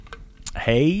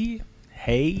Hey,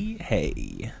 hey,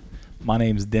 hey. My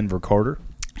name's Denver Carter.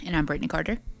 And I'm Brittany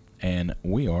Carter. And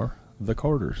we are the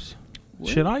Carters. Woo.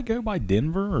 Should I go by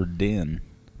Denver or Den?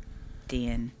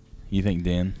 Den. You think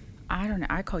Den? I don't know.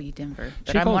 I call you Denver.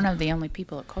 But I'm one of the only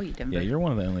people that call you Denver. Yeah, you're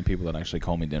one of the only people that actually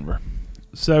call me Denver.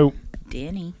 So.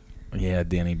 Denny. Yeah,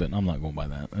 Denny, but I'm not going by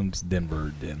that. I'm just Denver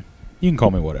or Den. You can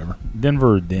call me whatever.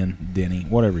 Denver or Den, Denny,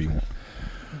 whatever you want.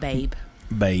 Babe.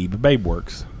 Babe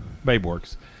works. Babe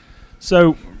works.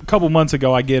 So, a couple months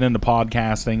ago, I get into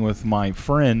podcasting with my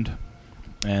friend,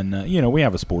 and, we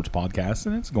have a sports podcast,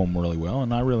 and it's going really well,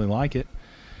 and I really like it.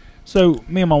 So,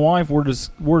 me and my wife,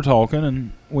 we're talking,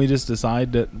 and we just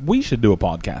decided that we should do a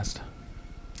podcast.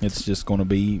 It's just going to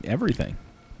be everything.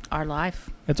 Our life.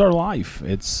 It's our life.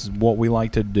 It's what we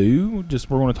like to do.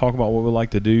 We're going to talk about what we like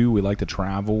to do. We like to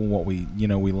travel. We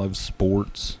love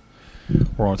sports.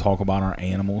 We're going to talk about our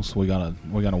animals. We got a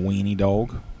weenie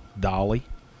dog, Dolly.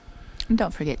 And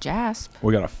don't forget Jasp.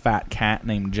 We got a fat cat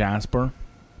named Jasper.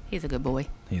 He's a good boy.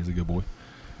 He is a good boy.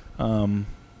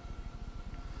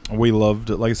 We love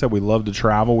to, like I said, we love to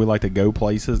travel. We like to go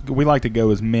places. We like to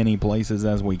go as many places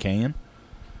as we can.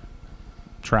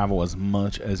 Travel as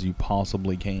much as you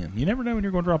possibly can. You never know when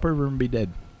you're going to drop over and be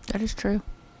dead. That is true.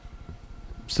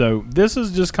 So this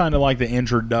is just kind of like the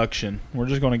introduction. We're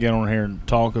just going to get on here and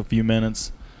talk a few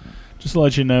minutes. Just to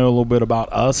let you know a little bit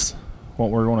about us, what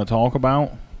we're going to talk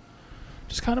about.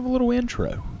 Just kind of a little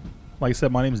intro. Like I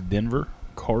said, my name is Denver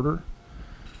Carter.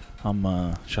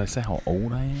 I'm, should I say how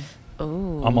old I am?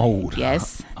 Oh. I'm old.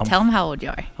 Yes. Tell them how old you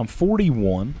are. I'm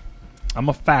 41. I'm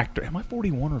a factor. Am I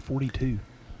 41 or 42?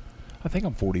 I think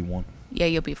I'm 41. Yeah,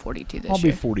 you'll be 42 this year. I'll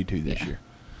be 42 this year.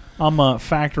 I'm a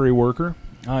factory worker.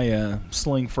 I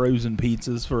sling frozen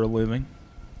pizzas for a living.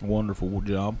 Wonderful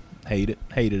job. Hate it.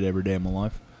 Hate it every day of my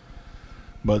life.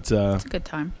 But it's a good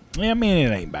time. Yeah, I mean,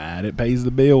 it ain't bad. It pays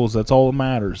the bills. That's all that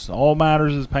matters. All that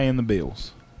matters is paying the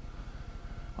bills.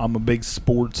 I'm a big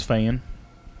sports fan.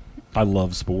 I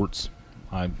love sports.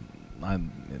 I'm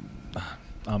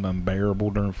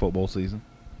unbearable during football season.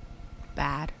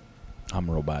 Bad. I'm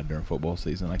real bad during football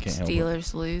season. I can't help it.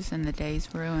 Steelers lose and the day's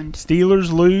ruined.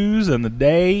 Steelers lose and the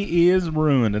day is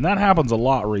ruined. And that happens a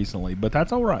lot recently, but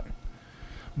that's all right.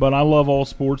 But I love all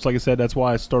sports. Like I said, that's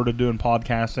why I started doing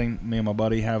podcasting. Me and my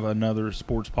buddy have another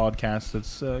sports podcast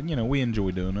that's, we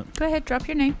enjoy doing it. Go ahead, drop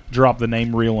your name. Drop the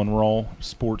name Real and Raw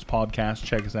Sports Podcast.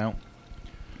 Check us out.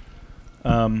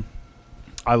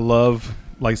 I love,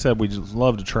 like I said, we just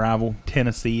love to travel.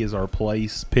 Tennessee is our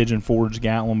place. Pigeon Forge,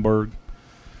 Gatlinburg.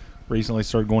 Recently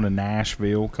started going to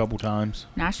Nashville a couple times.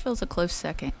 Nashville's a close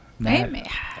second.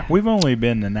 We've only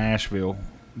been to Nashville.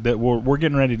 We're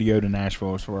getting ready to go to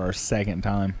Nashville for our second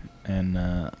time, and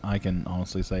I can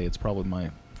honestly say it's probably my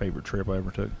favorite trip I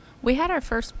ever took. We had our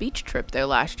first beach trip, though,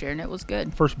 last year, and it was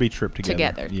good. First beach trip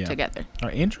together. Together. All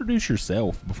right, introduce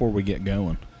yourself before we get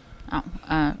going.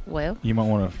 Oh, well. You might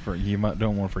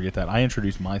don't want to forget that. I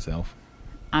introduced myself.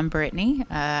 I'm Brittany.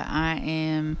 I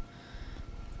am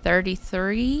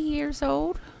 33 years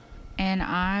old, and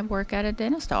I work at a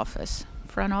dentist office,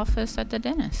 front office at the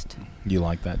dentist. You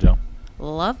like that job?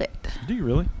 Love it. Do you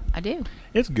really? I do.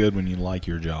 It's good when you like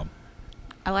your job.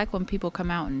 I like when people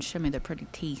come out and show me their pretty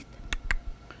teeth.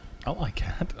 I like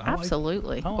that.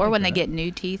 Absolutely. Or when they get new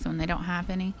teeth when they don't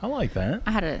have any. I like that. I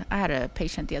had a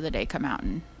patient the other day come out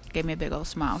and gave me a big old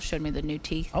smile, showed me the new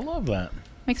teeth. I love that.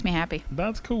 Makes me happy.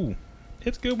 That's cool.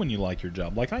 It's good when you like your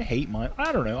job. Like, I hate mine.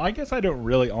 I don't know. I guess I don't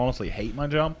really honestly hate my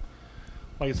job.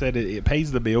 Like I said, it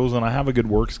pays the bills, and I have a good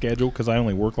work schedule because I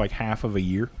only work like half of a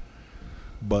year.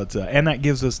 But and that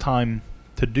gives us time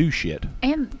to do shit.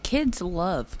 And kids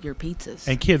love your pizzas.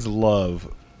 And kids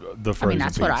love the frozen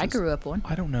that's pizzas. what I grew up on.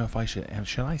 I don't know if I should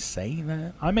I say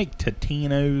that? I make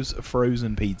Totino's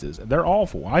frozen pizzas. They're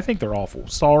awful. I think they're awful.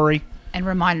 Sorry. And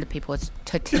remind the people it's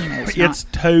Totino's. It's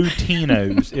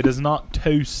Totino's. It is not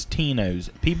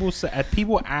Tostinos.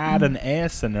 People add an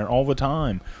S in there all the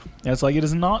time. And it's like, it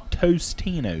is not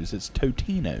Tostinos. It's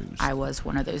Totino's. I was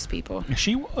one of those people.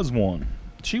 She was one.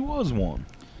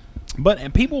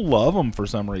 But people love them for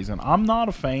some reason. I'm not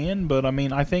a fan, but I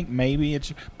mean, I think maybe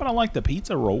but I like the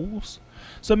pizza rolls.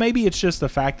 So maybe it's just the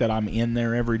fact that I'm in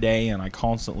there every day and I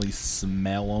constantly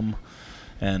smell them.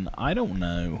 And I don't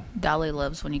know. Dolly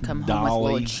loves when you come home with a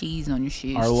little cheese on your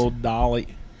shoes. Our little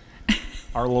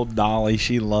Dolly,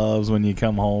 she loves when you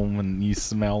come home and you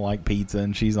smell like pizza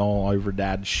and she's all over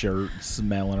Dad's shirt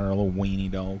smelling her little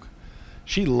weenie dog.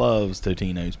 She loves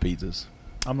Totino's pizzas.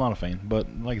 I'm not a fan, but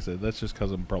like I said, that's just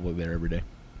because I'm probably there every day.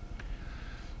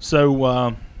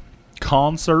 So,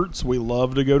 concerts. We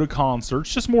love to go to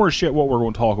concerts. Just more shit what we're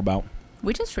going to talk about.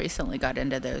 We just recently got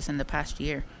into those in the past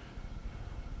year.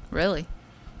 Really?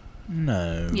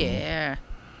 No. Yeah.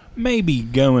 Maybe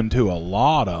going to a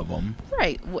lot of them.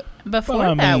 Right.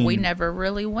 Before we never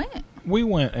really went. We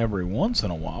went every once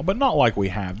in a while, but not like we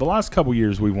have. The last couple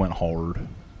years we went hard.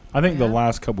 I think the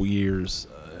last couple years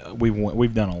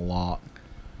we've done a lot.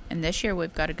 And this year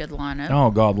we've got a good lineup.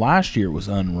 Oh God, last year was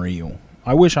unreal.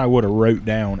 I wish I would have wrote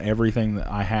down everything that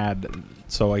I had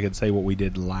so I could say what we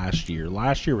did last year.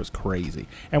 Last year was crazy.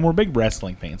 And we're big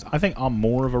wrestling fans. I think I'm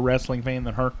more of a wrestling fan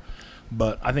than her,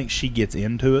 but I think she gets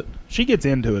into it. She gets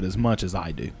into it as much as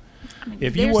I do. I mean,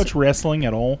 if you watch wrestling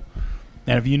at all,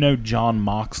 and if you know John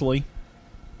Moxley,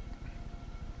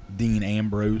 Dean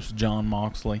Ambrose, John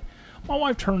Moxley, my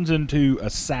wife turns into a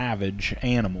savage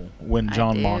animal when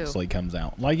John Moxley comes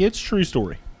out. Like, it's true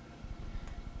story.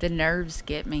 The nerves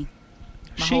get me.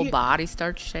 My whole body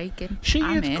starts shaking. She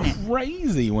gets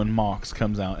crazy when Mox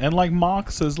comes out. And, like,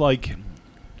 Mox is like...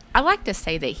 I like to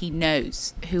say that he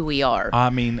knows who we are. I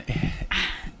mean...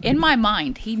 In my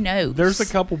mind, he knows. There's a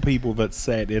couple people that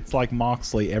said it's like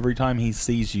Moxley. Every time he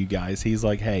sees you guys, he's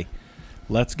like, hey,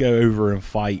 let's go over and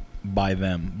fight by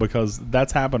them. Because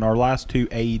that's happened our last 2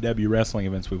 AEW wrestling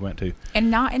events we went to.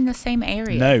 And not in the same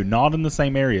area. No, not in the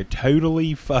same area.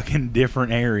 Totally fucking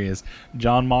different areas.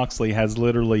 John Moxley has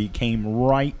literally came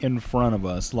right in front of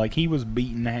us. Like, he was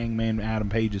beating Hangman Adam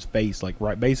Page's face, like,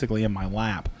 right basically in my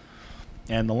lap.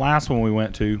 And the last one we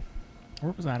went to,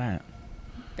 where was that at?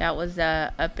 That was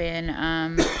up in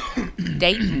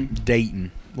Dayton.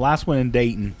 Dayton. Last one in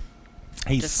Dayton.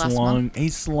 He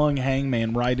slung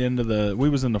Hangman right into we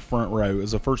was in the front row. It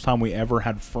was the first time we ever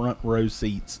had front row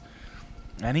seats.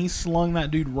 And he slung that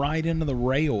dude right into the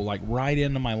rail, like right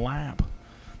into my lap.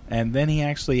 And then he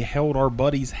actually held our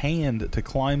buddy's hand to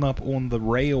climb up on the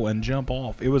rail and jump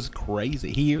off. It was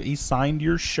crazy. He signed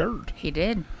your shirt. He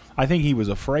did. I think he was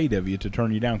afraid of you to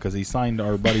turn you down because he signed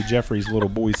our buddy Jeffrey's little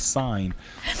boy's sign.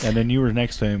 And then you were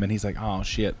next to him, and he's like, oh,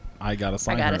 shit, I got to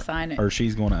sign it. Or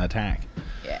she's going to attack.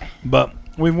 Yeah. But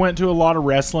we went to a lot of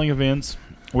wrestling events.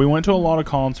 We went to a lot of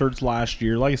concerts last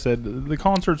year. Like I said, the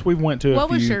concerts we went to What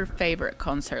was your favorite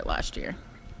concert last year?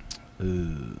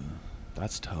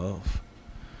 That's tough.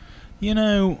 You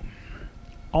know,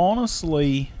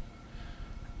 honestly,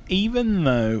 even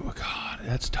though, God,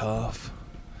 that's tough.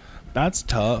 That's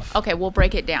tough. Okay, we'll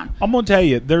break it down. I'm going to tell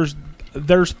you, there's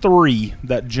 3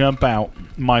 that jump out,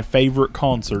 my favorite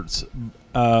concerts.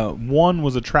 One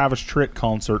was a Travis Tritt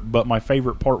concert, but my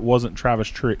favorite part wasn't Travis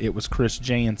Tritt. It was Chris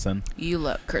Jansen. You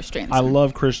love Chris Jansen. I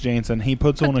love Chris Jansen. He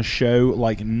puts on a show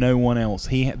like no one else.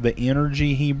 The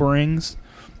energy he brings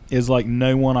is like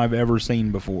no one I've ever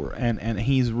seen before, and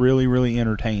he's really, really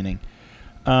entertaining.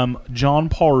 John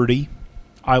Party.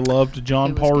 I loved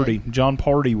John Party. Good. John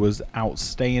Party was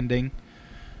outstanding.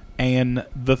 And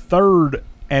the third,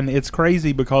 and it's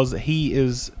crazy because he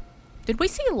is... Did we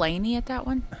see Laney at that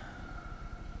one?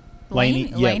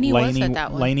 Laney was at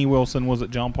that one. Laney Wilson was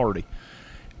at John Party.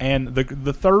 And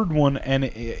the third one, and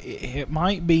it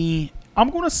might be... I'm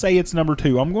going to say it's number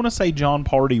 2. I'm going to say John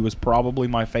Party was probably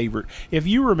my favorite. If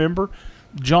you remember...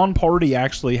 John Party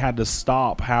actually had to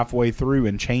stop halfway through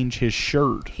and change his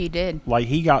shirt. He did. Like,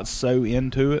 he got so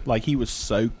into it. Like, he was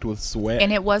soaked with sweat.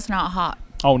 And it was not hot.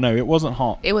 Oh, no, it wasn't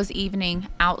hot. It was evening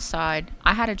outside.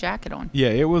 I had a jacket on. Yeah,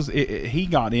 it was. He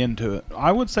got into it.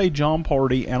 I would say John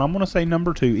Party, and I'm going to say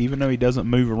number 2, even though he doesn't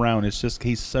move around. It's just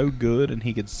he's so good and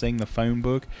he could sing the phone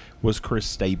book, was Chris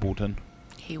Stapleton.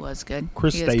 He was good.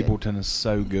 Chris Stapleton is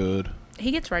so good. He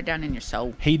gets right down in your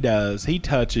soul. He does. He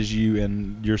touches you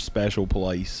in your special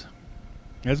place.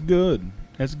 That's good.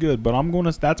 That's good. But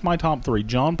that's my top 3.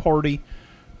 John Party,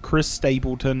 Chris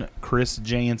Stapleton, Chris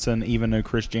Jansen, even though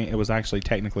it was actually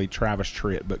technically Travis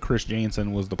Tritt, but Chris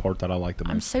Jansen was the part that I liked the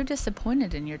most. I'm so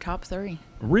disappointed in your top 3.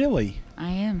 Really?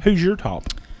 I am. Who's your top?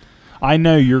 I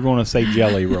know you're going to say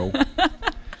Jelly Roll.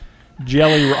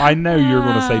 I know you're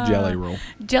going to say Jelly Roll.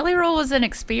 Jelly Roll was an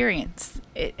experience.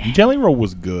 Jelly Roll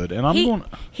was good, and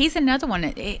he's another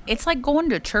one. It's like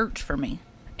going to church for me.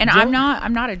 And I'm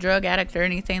not a drug addict or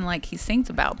anything like he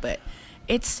sings about, but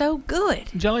it's so good.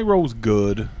 Jelly Roll's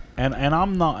good, and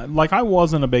I'm not like I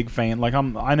wasn't a big fan. Like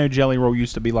I know Jelly Roll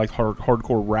used to be like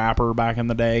hardcore rapper back in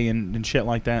the day and shit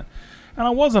like that, and I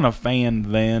wasn't a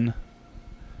fan then.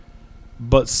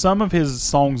 But some of his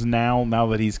songs now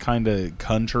that he's kind of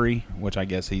country, which I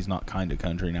guess he's not kind of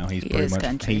country now. He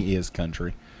is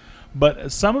country.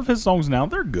 But some of his songs now,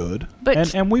 they're good.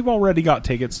 And we've already got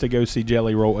tickets to go see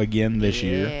Jelly Roll again this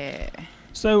year.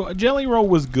 So Jelly Roll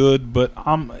was good, but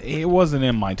it wasn't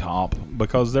in my top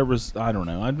because I don't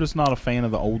know. I'm just not a fan of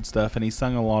the old stuff, and he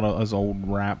sung a lot of his old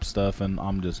rap stuff, and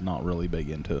I'm just not really big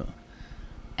into it.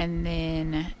 And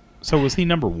then... So was he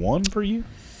number 1 for you?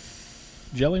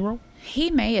 Jelly Roll? He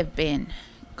may have been,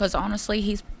 because honestly,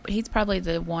 he's probably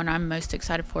the one I'm most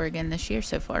excited for again this year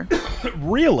so far.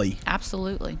 Really?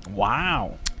 Absolutely.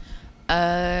 Wow.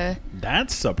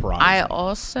 That's surprising.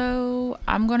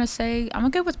 I'm gonna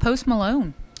go with Post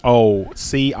Malone. Oh,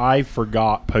 see, I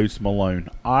forgot Post Malone.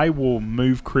 I will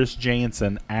move Chris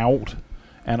Jansen out,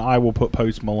 and I will put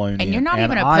Post Malone in. And you're not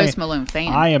even a Post Malone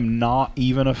fan. I am not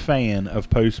even a fan of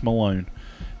Post Malone,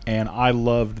 and I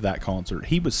loved that concert.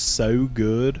 He was so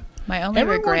good. My only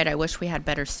regret, I wish we had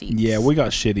better seats. Yeah, we got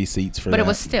shitty seats for that. But it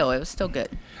was still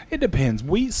good. It depends.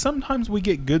 Sometimes we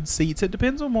get good seats. It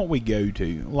depends on what we go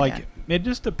to. It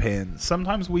just depends.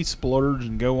 Sometimes we splurge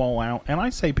and go all out. And I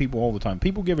say people all the time.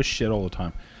 People give a shit all the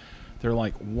time. They're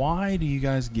like, why do you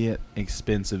guys get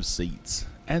expensive seats?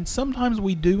 And sometimes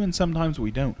we do and sometimes we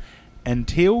don't.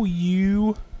 Until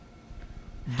you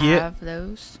have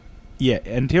those? Yeah,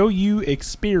 until you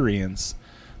experience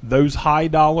those high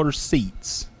dollar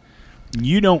seats,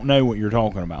 you don't know what you're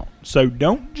talking about. So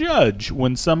don't judge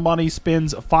when somebody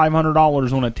spends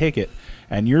 $500 on a ticket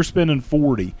and you're spending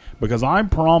 $40, because I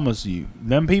promise you,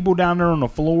 them people down there on the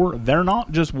floor, they're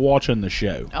not just watching the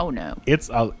show. Oh no. It's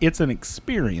an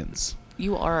experience.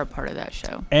 You are a part of that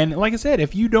show. And like I said,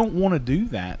 if you don't want to do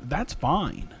that, that's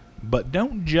fine. But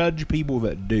don't judge people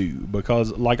that do,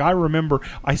 because like I remember,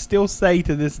 I still say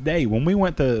to this day, when we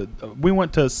went to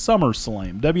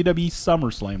SummerSlam, WWE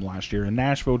SummerSlam last year in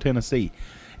Nashville, Tennessee,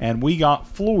 and we got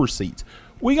floor seats.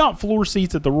 We got floor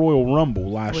seats at the Royal Rumble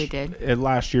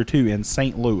last year too in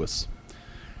St. Louis,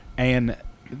 and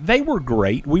they were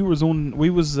great. It was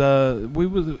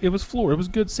floor. It was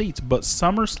good seats. But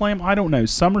SummerSlam, I don't know.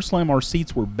 SummerSlam, our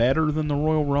seats were better than the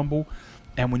Royal Rumble.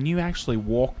 And when you actually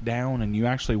walked down and you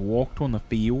actually walked on the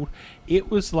field,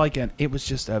 it was an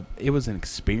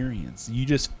experience. You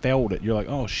just felt it. You're like,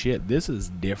 oh shit, this is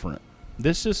different.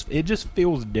 It just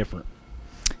feels different.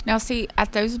 Now see,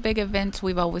 at those big events,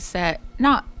 we've always sat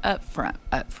not up front,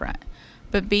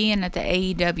 but being at the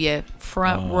AEW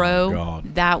front row,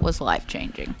 God. That was life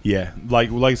changing. Yeah,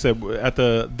 like I said, at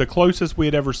the closest we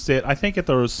had ever sit, I think at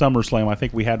the SummerSlam, I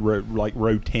think we had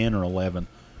row 10 or 11.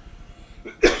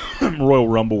 Royal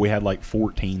Rumble, we had like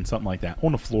 14, something like that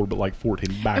on the floor, but like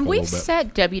 14 back. And we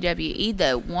set WWE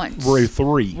though once. Row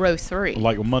 3,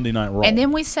 like Monday Night Raw, and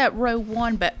then we set row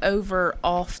 1, but over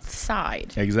off the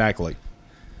side. Exactly.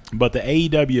 But the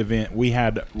AEW event, we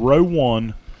had row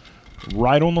 1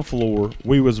 right on the floor.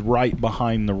 We was right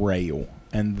behind the rail,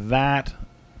 and that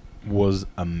was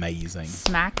amazing.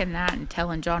 Smacking that and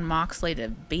telling John Moxley to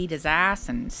beat his ass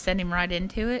and send him right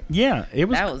into it. Yeah,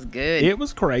 that was good. It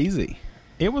was crazy.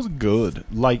 It was good.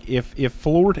 Like if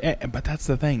floor, but that's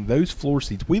the thing. Those floor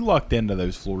seats, we lucked into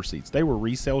those floor seats. They were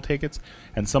resale tickets,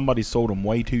 and somebody sold them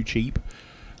way too cheap.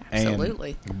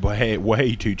 Absolutely.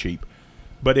 Way too cheap.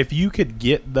 But if you could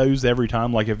get those every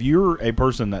time, like if you're a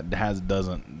person that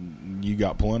you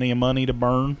got plenty of money to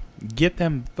burn, get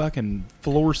them fucking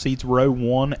floor seats row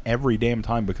 1 every damn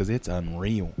time, because it's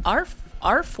unreal.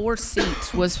 Our 4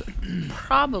 seats was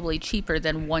probably cheaper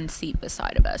than 1 seat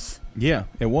beside of us. Yeah,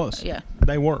 it was. Yeah.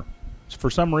 They were. For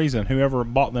some reason, whoever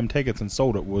bought them tickets and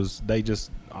sold it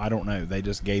I don't know, they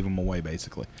just gave them away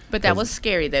basically. But that was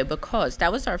scary though, because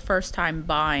that was our first time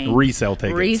buying resale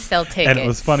tickets. And it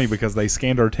was funny because they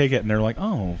scanned our ticket and they're like,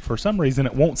 oh, for some reason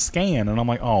it won't scan. And I'm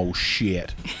like, oh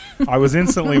shit. I was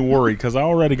instantly worried because I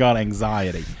already got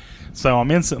anxiety. So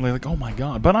I'm instantly like, oh my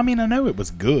God. But I mean, I know it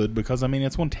was good because, I mean,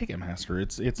 it's on Ticketmaster.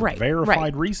 It's a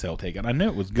verified resale ticket. I knew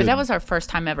it was good. But that was our first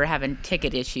time ever having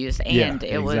ticket issues, and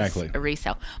it was a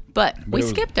resale. But we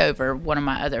skipped over one of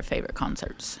my other favorite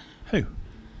concerts. Who?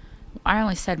 I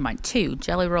only said my 2,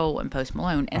 Jelly Roll and Post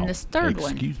Malone. And this third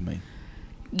one. Excuse me.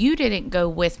 You didn't go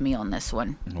with me on this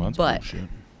one. Well, that's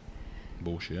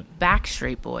bullshit.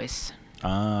 Backstreet Boys.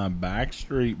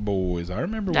 Backstreet Boys. I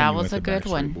remember that when you was a good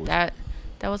one. Boys.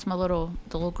 That was the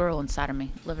little girl inside of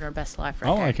me living her best life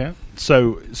right there. Oh, okay.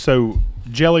 So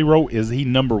Jelly Roll, is he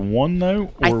number 1 though,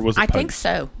 or was it I think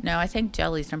so. No, I think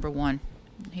Jelly's number 1.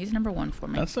 He's number 1 for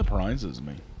me. That surprises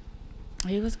me.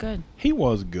 He was good. He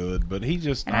was good, but he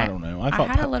just I don't know. I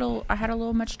had a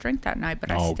little much drink that night, but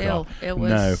God. It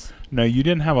was No, you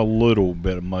didn't have a little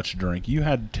bit of much drink. You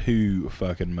had too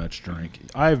fucking much drink.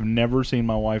 I've never seen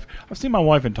my wife. I've seen my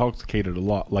wife intoxicated a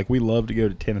lot. Like, we love to go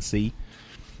to Tennessee.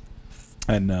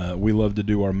 And we love to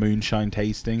do our moonshine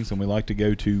tastings, and we like to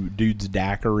go to dudes'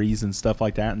 daiquiris and stuff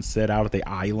like that and sit out at the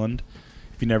island.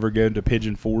 If you never go to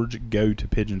Pigeon Forge, go to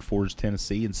Pigeon Forge,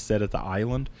 Tennessee, and sit at the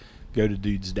island. Go to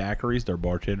dudes' daiquiris. Their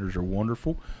bartenders are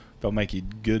wonderful. They'll make you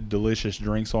good, delicious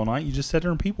drinks all night. You just sit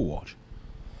there and people watch.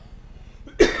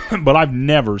 But I've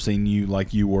never seen you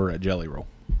like you were at Jelly Roll.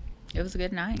 It was a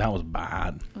good night. That was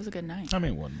bad. It was a good night. I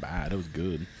mean, it wasn't bad. It was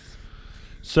good.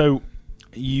 So,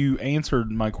 you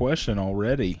answered my question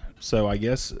already. So, I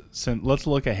guess let's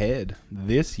look ahead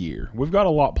this year. We've got a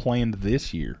lot planned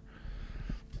this year.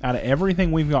 Out of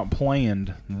everything we've got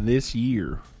planned this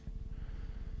year,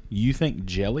 you think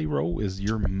Jelly Roll is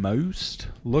your most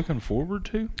looking forward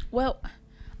to? Well,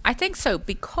 I think so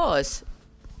because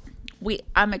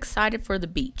I'm excited for the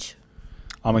beach.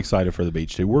 I'm excited for the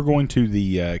beach too. We're going to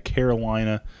the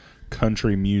Carolina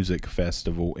Country Music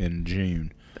Festival in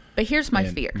June. But here's my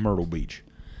fear. Myrtle Beach.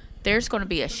 There's going to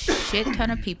be a shit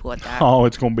ton of people at that. Oh,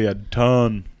 it's going to be a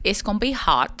ton. It's going to be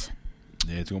hot.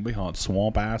 Yeah, it's going to be hot.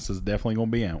 Swamp Ass is definitely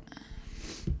going to be out.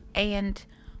 And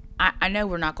I know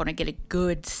we're not going to get a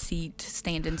good seat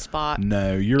standing spot.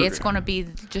 No, it's going to be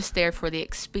just there for the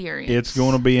experience. It's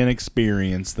going to be an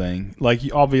experience thing. Like,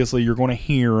 obviously, you're going to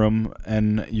hear them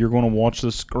and you're going to watch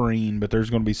the screen, but there's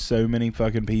going to be so many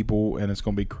fucking people and it's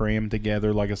going to be crammed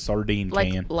together like a sardine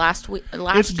can. Last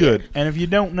it's good. And if you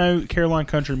don't know, Carolina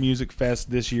Country Music Fest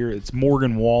this year, it's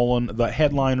Morgan Wallen. The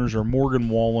headliners are Morgan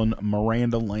Wallen,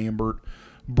 Miranda Lambert,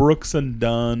 Brooks and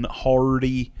Dunn,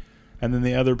 Hardy. And then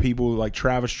the other people like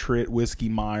Travis Tritt, Whiskey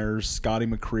Myers, Scotty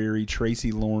McCreery,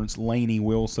 Tracy Lawrence, Lainey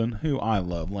Wilson, who I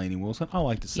love Lainey Wilson. I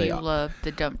like to say you love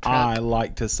the dump truck. I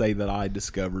like to say that I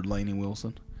discovered Lainey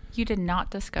Wilson. You did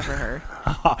not discover her.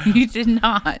 You did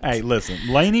not. Hey, listen.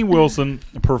 Lainey Wilson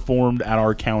performed at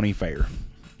our county fair.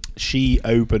 She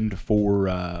opened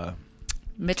for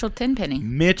Mitchell Tenpenny.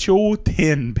 Mitchell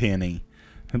Tenpenny.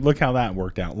 And look how that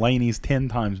worked out. Laney's 10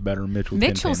 times better than Mitchell.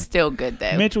 Mitchell's still good,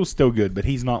 though. Mitchell's still good, but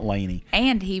he's not Laney.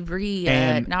 And he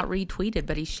not retweeted,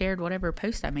 but he shared whatever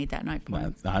post I made that night for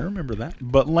him. I remember that.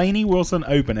 But Lainey Wilson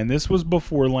opened, and this was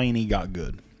before Laney got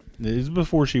good. This was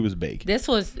before she was big. This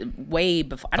was way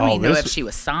before. I don't even know if she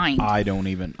was signed. I don't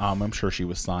even. I'm sure she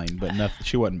was signed, but nothing,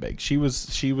 she wasn't big. She was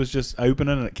just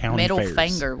opening at county fairs. Middle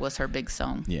Finger was her big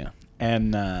song. Yeah.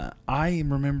 And I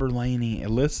remember Lainey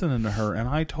listening to her, and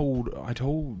I told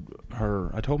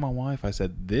my wife, I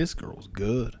said, "This girl's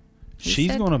good.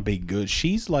 She's gonna be good.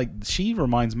 She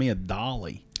reminds me of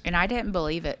Dolly." And I didn't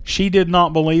believe it. She did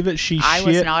not believe it. I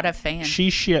was not a fan. She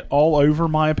shit all over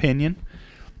my opinion,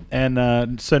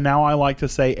 and so now I like to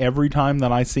say every time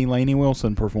that I see Lainey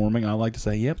Wilson performing, I like to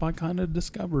say, "Yep, I kind of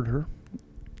discovered her."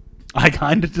 I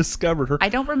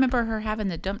don't remember her having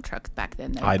the dump trucks back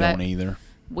then, though. I don't either.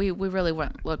 We really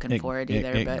weren't looking for it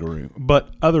either. It grew. But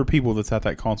other people that's at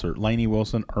that concert, Lainey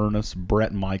Wilson, Ernest,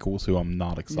 Brett Michaels, who I'm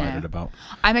not excited about.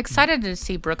 I'm excited to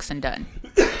see Brooks and Dunn.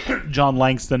 John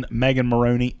Langston, Megan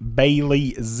Maroney,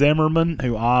 Bailey Zimmerman,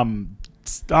 who I'm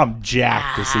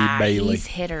jacked to see Bailey. He's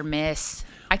hit or miss.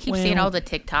 I keep seeing all the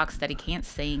TikToks that he can't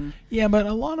sing. Yeah, but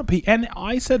a lot of people, and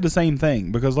I said the same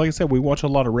thing, because like I said, we watch a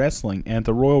lot of wrestling, and at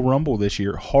the Royal Rumble this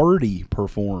year, Hardy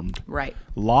performed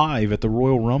live at the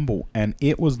Royal Rumble, and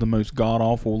it was the most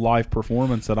god-awful live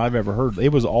performance that I've ever heard.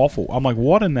 It was awful. I'm like,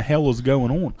 what in the hell is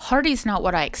going on? Hardy's not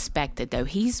what I expected, though.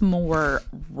 He's more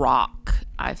rock,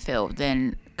 I feel,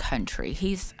 than country.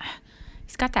 He's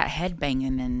got that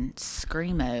headbanging and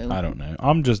screamo. I don't know.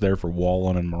 I'm just there for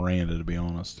Wallen and Miranda, to be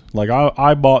honest. Like,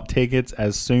 I bought tickets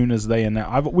as soon as they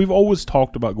announced. We've always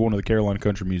talked about going to the Carolina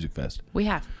Country Music Fest. We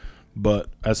have. But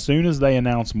as soon as they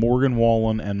announced Morgan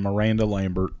Wallen and Miranda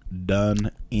Lambert,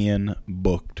 done in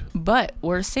booked. But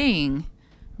we're seeing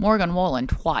Morgan Wallen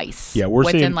twice. Yeah, we're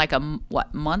within seeing like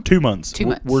month? 2 months. 2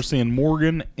 months. We're seeing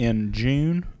Morgan in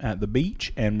June at the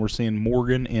beach, and we're seeing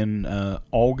Morgan in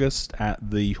August at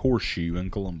the Horseshoe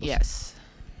in Columbus. Yes.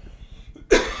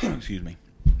 Excuse me.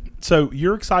 So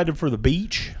you're excited for the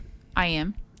beach? I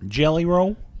am. Jelly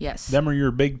Roll? Yes. Them are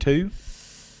your big two?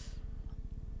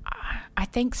 I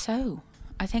think so.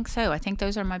 I think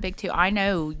those are my big two. I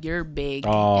know your big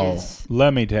is...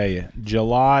 Let me tell you,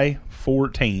 July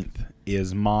 14th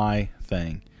is my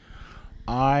thing.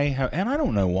 And I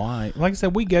don't know why. Like I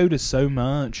said, we go to so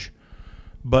much,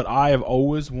 but I have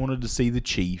always wanted to see the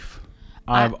Chief.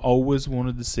 I've always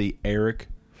wanted to see Eric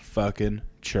fucking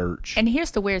Church. And here's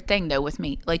the weird thing, though, with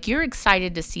me. Like, you're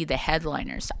excited to see the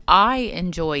headliners. I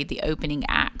enjoy the opening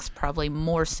acts probably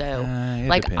more so.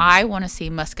 Like, depends. I want to see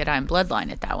Muscadine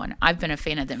Bloodline at that one. I've been a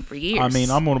fan of them for years. I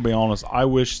mean, I'm going to be honest. I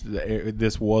wish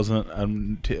this wasn't.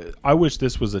 I wish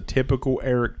this was a typical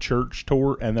Eric Church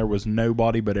tour, and there was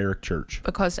nobody but Eric Church.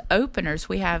 Because openers,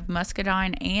 we have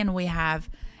Muscadine, and we have.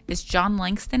 Is John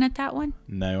Langston at that one?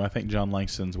 No, I think John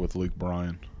Langston's with Luke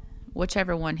Bryan.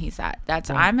 Whichever one he's at.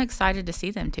 I'm excited to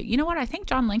see them too. You know what? I think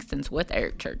John Langston's with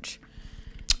Eric Church.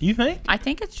 You think? I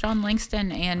think it's John Langston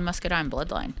and Muscadine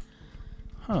Bloodline.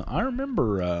 Huh. I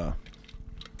remember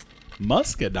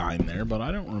Muscadine there, but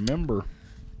I don't remember.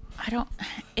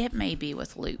 It may be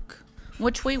with Luke,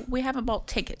 which we haven't bought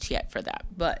tickets yet for that,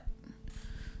 but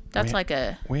that's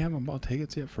We haven't bought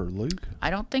tickets yet for Luke? I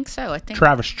don't think so. I think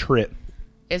Travis Tritt.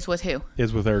 Is with who?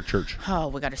 Is with Eric Church. Oh,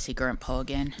 we got to see Grandpa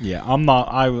again. Yeah,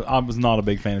 I was not a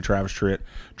big fan of Travis Tritt.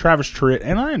 Travis Tritt,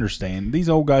 and I understand these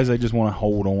old guys. They just want to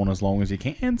hold on as long as you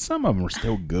can, and some of them are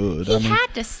still good. He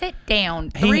had to sit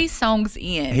down 3 songs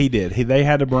in. He did. They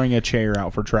had to bring a chair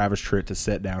out for Travis Tritt to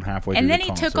sit down halfway. And through then the he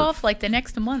concert. took off like the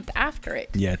next month after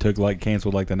it. Yeah,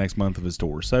 canceled like the next month of his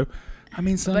tour. So. I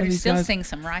mean, but he still sings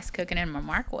some rice cooking in my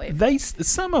microwave.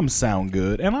 Some of them sound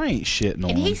good, and I ain't shitting on them.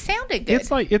 And he sounded good.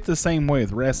 It's the same way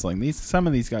with wrestling. Some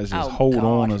of these guys just hold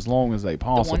on as long as they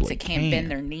possibly can. The ones that can't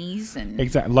bend their knees and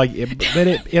exactly but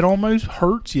it almost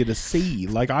hurts you to see.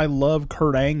 Like I love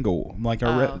Kurt Angle. Like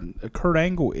Kurt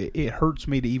Angle, it hurts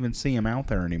me to even see him out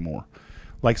there anymore.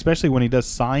 Like, especially when he does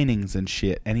signings and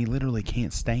shit, and he literally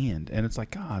can't stand. And it's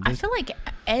like, God. I feel like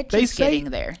Edge is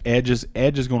getting there. Edge is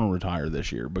going to retire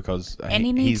this year because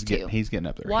he needs to. He's getting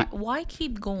up there. Why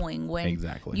keep going when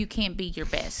you can't be your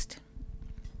best?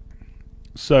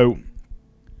 So,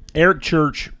 Eric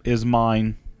Church is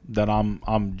mine that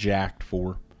I'm jacked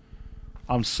for.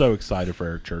 I'm so excited for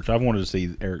Eric Church. I've wanted to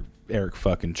see Eric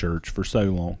fucking Church for so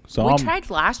long. So we tried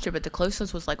last year, but the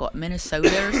closest was like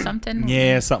Minnesota or something.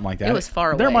 Yeah, something like that. It was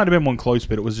far away. There might have been one close,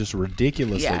 but it was just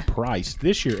ridiculously priced.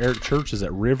 This year, Eric Church is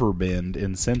at Riverbend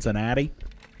in Cincinnati,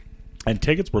 and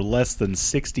tickets were less than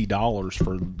 $60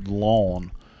 for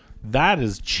lawn. That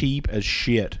is cheap as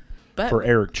shit for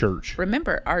Eric Church.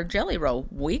 Remember, our Jelly Roll,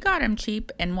 we got him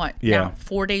cheap, and now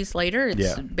 4 days later,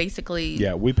 it's basically...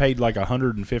 Yeah, we paid like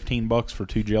 $115 for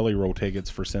 2 Jelly Roll tickets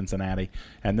for Cincinnati,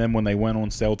 and then when they went on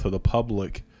sale to the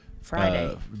public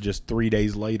Friday, just 3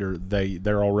 days later,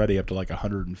 they're already up to like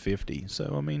 $150.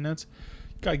 So, I mean, that's...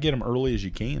 Got to get them early as you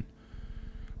can.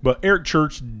 But Eric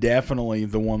Church, definitely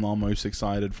the one I'm most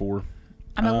excited for.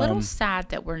 I'm a little sad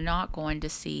that we're not going to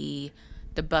see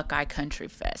the Buckeye Country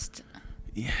Fest.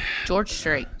 Yeah. George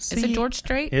Strait. Is it George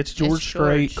Strait? It's George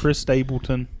Strait, Chris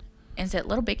Stapleton. Is it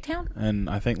Little Big Town? And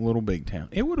I think Little Big Town.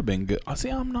 It would have been good. See,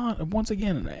 I'm not, once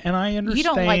again, and I understand. You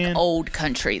don't like old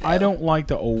country, though. I don't like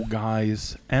the old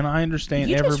guys, and I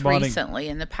understand everybody. Just recently,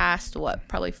 in the past,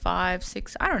 probably 5,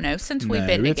 6, I don't know, since we've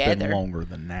been together. It's been longer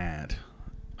than that.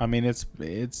 I mean,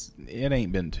 it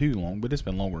ain't been too long, but it's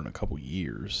been longer than a couple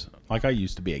years. Like, I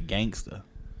used to be a gangsta.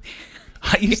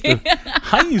 I used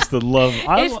to love.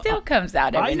 It still comes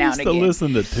out every now and again. I used to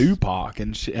listen to Tupac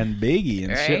and Biggie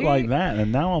and shit like that,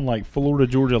 and now I'm like Florida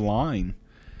Georgia Line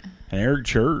and Eric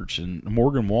Church and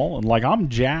Morgan Wallen. Like, I'm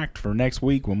jacked for next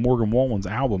week when Morgan Wallen's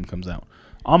album comes out.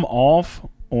 I'm off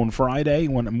on Friday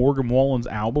when Morgan Wallen's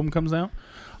album comes out.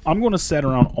 I'm going to sit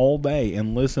around all day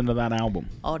and listen to that album.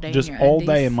 All day, just all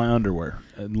day in my underwear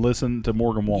and listen to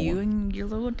Morgan Wallen. You and your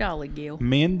little Dolly Gill.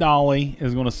 Me and Dolly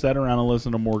is going to sit around and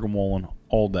listen to Morgan Wallen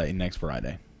all day next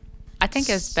Friday. I think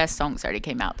his best songs already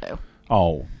came out though.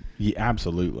 Oh, yeah,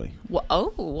 absolutely.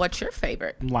 Well, what's your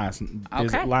favorite? Is it Last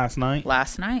Night?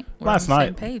 Last Night. We're Last on the Night.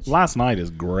 same page. Last Night is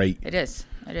great. It is.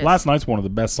 Last Night's one of the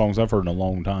best songs I've heard in a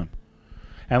long time.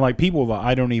 And like people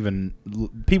I know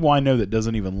that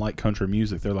doesn't even like country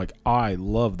music, they're like, I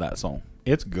love that song.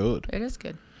 It's good. It is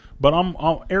good. But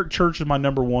Eric Church is my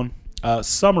number one.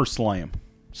 SummerSlam.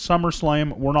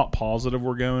 We're not positive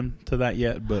we're going to that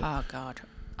yet, but oh God,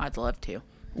 I'd love to.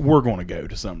 We're going to go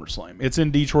to SummerSlam. It's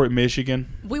in Detroit,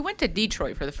 Michigan. We went to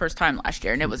Detroit for the first time last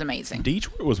year, and it was amazing.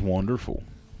 Detroit was wonderful.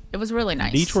 It was really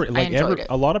nice. Detroit, I enjoyed it.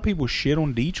 A lot of people shit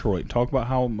on Detroit and talk about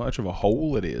how much of a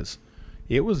hole it is.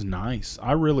 It was nice.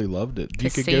 I really loved it.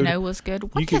 Casino was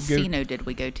good. What casino did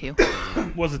we go to?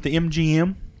 Was it the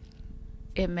MGM?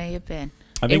 It may have been.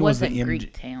 I think it wasn't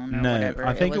Greektown or whatever.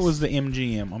 I think it was the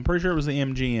MGM. I'm pretty sure it was the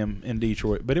MGM in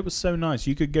Detroit. But it was so nice.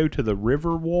 You could go to the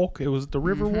River Walk. It was the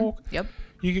River Walk? Yep.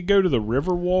 You could go to the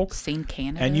River Walk. Seen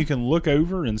Canada. And you can look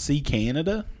over and see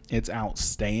Canada. It's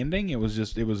outstanding. It was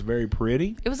very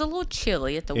pretty. It was a little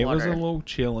chilly at the water. It was a little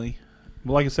chilly.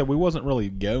 But like I said, we wasn't really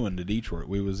going to Detroit.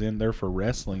 We was in there for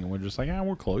wrestling, and we're just like,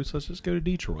 we're close. Let's just go to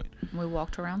Detroit. We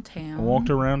walked around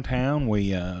town.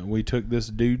 We took this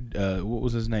dude. What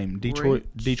was his name? Detroit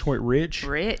Rich.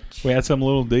 Rich. We had some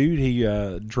little dude. He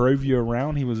drove you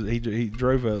around. He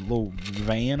drove a little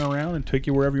van around and took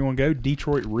you wherever you want to go.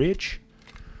 Detroit Rich.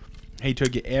 He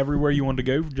took you everywhere you wanted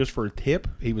to go just for a tip.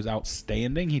 He was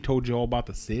outstanding. He told you all about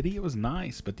the city. It was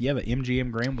nice. But yeah, the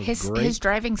MGM Grand was great. His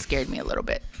driving scared me a little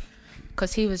bit.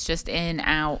 Because he was just in,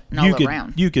 out, and all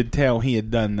around. You could tell he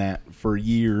had done that for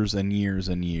years and years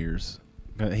and years.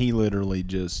 He literally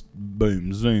just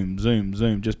boom, zoom, zoom,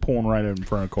 zoom, just pulling right in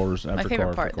front of cars after car. My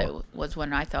favorite part, car. though, was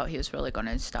when I thought he was really going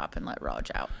to stop and let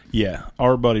Raj out. Yeah,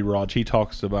 our buddy Raj, he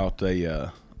talks about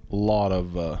a lot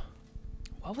of...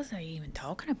 what was I even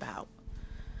talking about?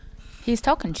 He's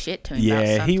talking shit to him yeah,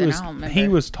 about something. he was, I don't remember. he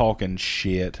was talking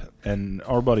shit, and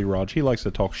our buddy Raj, he likes to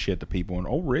talk shit to people, and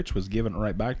old Rich was giving it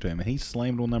right back to him, and he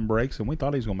slammed on them brakes, and we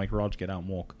thought he was going to make Raj get out and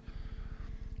walk.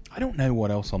 I don't know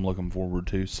what else I'm looking forward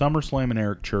to. SummerSlam and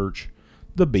Eric Church.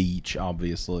 The beach,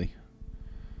 obviously.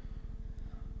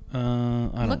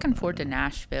 Looking forward to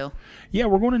Nashville. Yeah,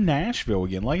 we're going to Nashville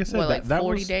again. Like I said, What, that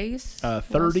 40 was, days?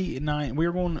 39. We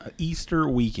were going Easter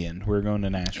weekend. We were going to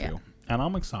Nashville. Yeah. And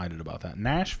I'm excited about that.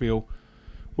 Nashville,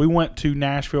 we went to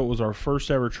Nashville. It was our first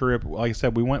ever trip. Like I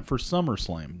said, we went for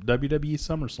SummerSlam, WWE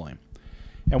SummerSlam.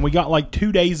 And we got like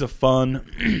 2 days of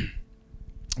fun.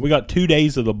 We got 2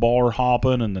 days of the bar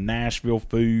hopping and the Nashville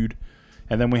food.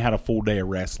 And then we had a full day of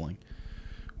wrestling,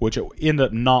 which it ended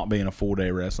up not being a full day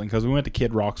of wrestling because we went to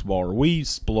Kid Rock's bar. We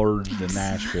splurged in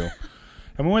Nashville.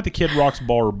 And we went to Kid Rock's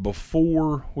bar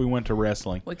before we went to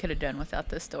wrestling. We could have done without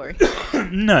this story.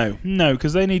 No,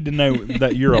 because they need to know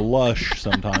that you're a lush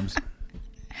sometimes.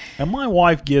 And my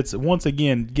wife gets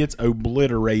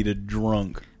obliterated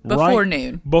drunk. Before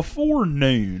noon. Before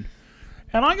noon.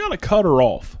 And I got to cut her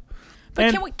off.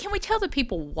 But can we tell the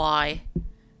people why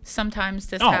sometimes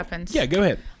this happens? Yeah, go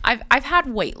ahead. I've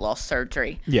had weight loss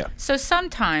surgery. Yeah. So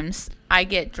sometimes I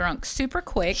get drunk super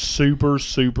quick. Super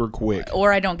quick.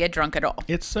 Or I don't get drunk at all.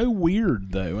 It's so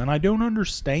weird, though, and I don't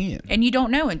understand. And you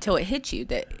don't know until it hits you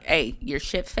that, hey, you're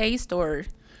shit-faced or...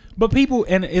 But people,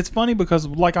 and it's funny because,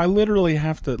 like, I literally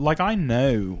have to, like, I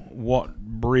know what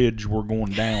bridge we're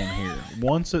going down here.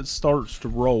 Once it starts to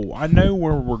roll, I know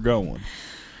where we're going.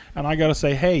 And I got to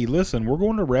say, hey, listen, we're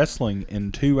going to wrestling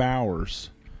in 2 hours.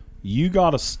 You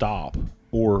got to stop,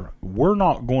 or we're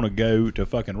not going to go to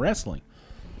fucking wrestling.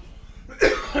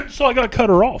 So I got to cut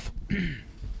her off.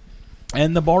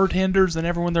 And the bartenders and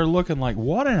everyone, they're looking like,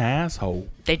 what an asshole.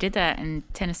 They did that in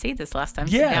Tennessee this last time.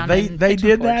 Yeah, they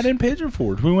did that in Pigeon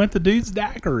Forge. We went to Dude's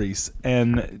Daiquiris,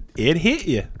 and it hit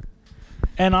you.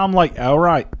 And I'm like, all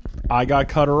right, I got to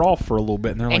cut her off for a little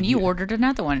bit. And they're like, you ordered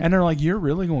another one. And they're like, you're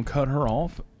really going to cut her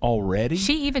off already?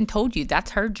 She even told you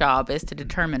that's her job is to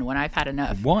determine when I've had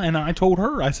enough. Well, and I told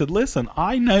her, I said, listen,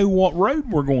 I know what road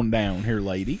we're going down here,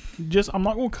 lady. I'm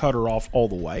not going to cut her off all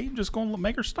the way. I'm just going to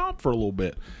make her stop for a little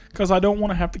bit because I don't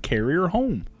want to have to carry her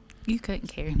home. You couldn't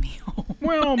carry me home.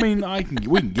 Well, I mean,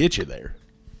 we can get you there.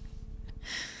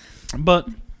 But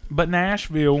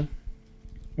Nashville,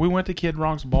 we went to Kid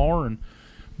Rock's bar and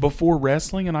before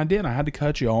wrestling, and I had to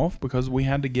cut you off because we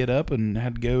had to get up and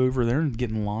had to go over there and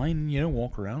get in line and,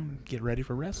 walk around and get ready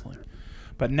for wrestling.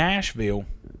 But Nashville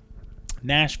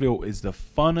is the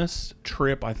funnest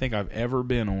trip I think I've ever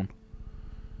been on.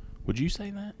 Would you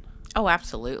say that? Oh,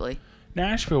 absolutely.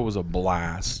 Nashville was a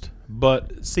blast.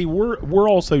 But see, we're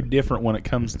also different when it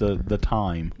comes to the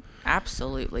time.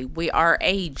 Absolutely. Our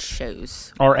age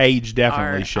shows. Our age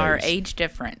definitely shows. Our age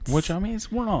difference. Which, I mean,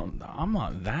 I'm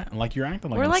not that. Like, you're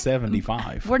acting like I'm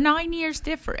 75. We're 9 years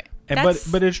different.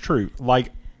 But it's true.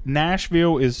 Like,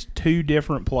 Nashville is two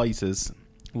different places.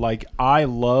 Like, I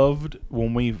loved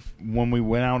when we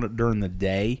went out during the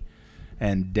day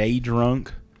and day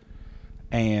drunk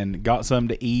and got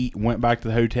something to eat, went back to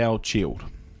the hotel, chilled.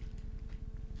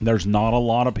 There's not a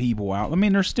lot of people out. I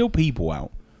mean, there's still people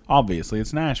out. Obviously,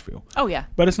 it's Nashville. Oh, yeah.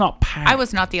 But it's not packed. I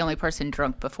was not the only person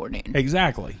drunk before noon.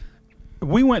 Exactly.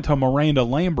 We went to Miranda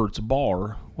Lambert's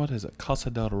bar. What is it? Casa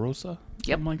del Rosa?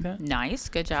 Yep. Something like that? Nice.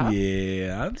 Good job.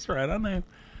 Yeah, that's right. I know.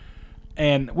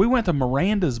 And we went to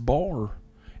Miranda's bar,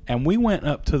 and we went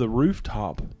up to the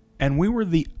rooftop, and we were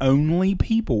the only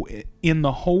people in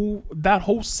that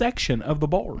whole section of the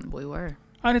bar. We were.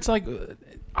 And it's like,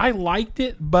 I liked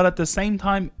it, but at the same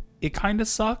time, it kind of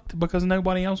sucked because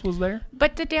nobody else was there.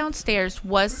 But the downstairs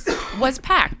was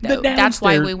packed, though. That's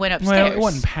why we went upstairs. Well, it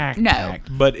wasn't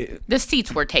packed, but the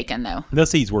seats were taken, though. The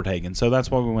seats were taken, so that's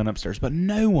why we went upstairs. But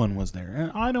no one was there,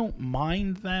 and I don't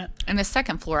mind that. And the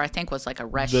second floor, I think, was like a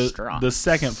restaurant. The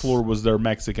second floor was their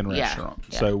Mexican restaurant,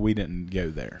 yeah. So we didn't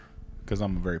go there because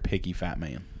I'm a very picky fat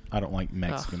man. I don't like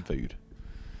Mexican food.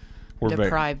 We're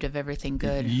deprived of everything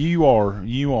good. You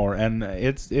are, and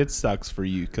it sucks for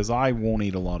you because I won't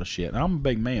eat a lot of shit. I'm a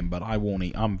big man, but I won't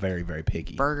eat. I'm very, very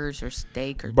picky. Burgers or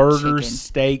steak or chicken.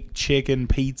 Steak, chicken,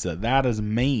 pizza. That is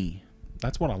me.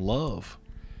 That's what I love.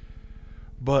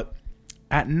 But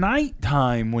at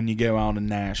nighttime when you go out in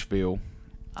Nashville,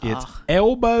 it's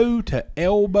elbow to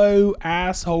elbow,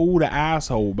 asshole to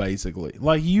asshole, basically.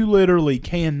 Like, you literally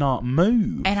cannot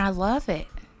move. And I love it.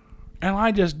 And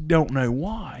I just don't know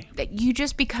why. That you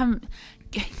just become,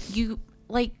 you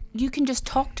can just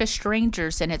talk to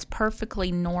strangers and it's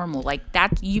perfectly normal. Like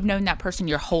that, you've known that person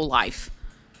your whole life.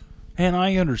 And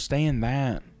I understand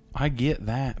that. I get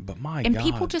that, but my God. And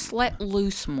people just let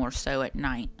loose more so at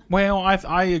night. Well,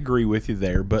 I agree with you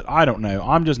there, but I don't know.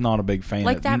 I'm just not a big fan.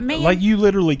 Like that man. Like you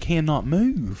literally cannot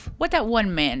move. What that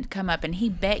one man come up and he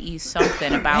bet you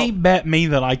something about. He bet me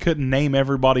that I couldn't name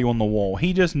everybody on the wall.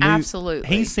 He just knew. Absolutely.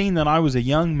 He seen that I was a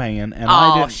young man, and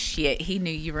I didn't. Shit! He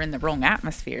knew you were in the wrong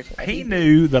atmosphere. He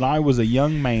knew that I was a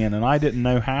young man, and I didn't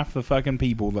know half the fucking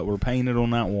people that were painted on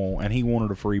that wall, and he wanted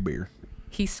a free beer.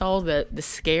 He saw the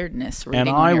scaredness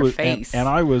reading on your face. And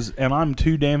I'm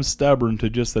too damn stubborn to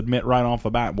just admit right off the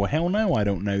bat, well, hell no, I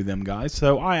don't know them guys.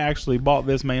 So I actually bought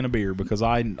this man a beer because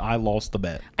I lost the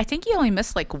bet. I think you only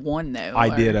missed like one, though.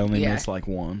 I did only miss like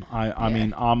one. I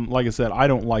mean, like I said, I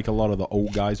don't like a lot of the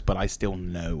old guys, but I still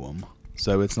know them.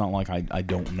 So it's not like I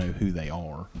don't know who they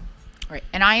are. Right.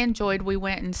 And I enjoyed, we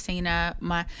went and seen I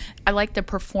like the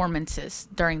performances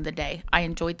during the day. I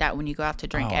enjoyed that when you go out to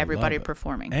drink, everybody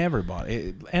performing.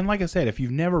 Everybody. And like I said, if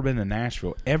you've never been to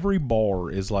Nashville, every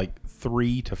bar is like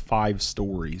 3 to 5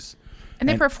 stories. And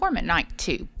they perform at night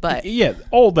too, but yeah,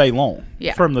 all day long.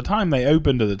 Yeah. From the time they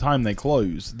open to the time they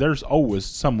close, there's always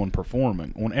someone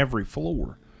performing on every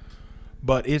floor.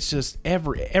 But it's just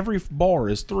every bar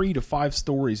is 3 to 5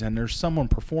 stories, and there's someone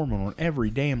performing on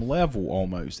every damn level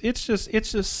almost. It's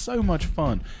just so much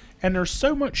fun, and there's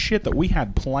so much shit that we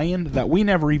had planned that we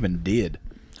never even did.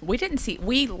 We didn't see.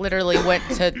 We literally went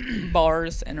to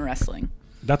bars and wrestling.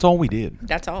 That's all we did.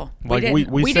 That's all. Like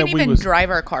we didn't even drive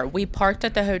our car. We parked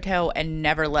at the hotel and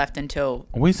never left until...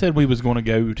 We said we was going to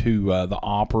go to the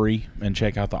Opry and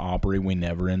check out the Opry. We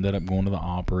never ended up going to the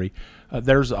Opry.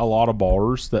 There's a lot of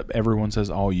bars that everyone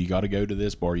says, oh, you got to go to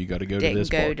this bar. You got to go to this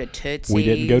bar. Didn't go to Tootsie's. We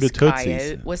didn't go to Tootsie's.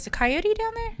 Coyote. Was the Coyote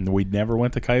down there? We never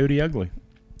went to Coyote Ugly.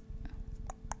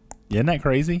 Isn't that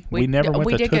crazy? We never went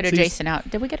to Tootsie's. We did go to Jason Out.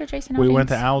 Did we go to Jason Aldean's? We went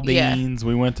to Aldean's. Yeah.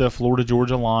 We went to Florida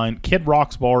Georgia Line. Kid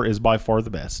Rock's bar is by far the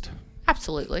best.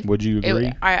 Absolutely. Would you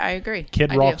agree? I agree.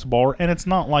 Kid Rock's bar, and it's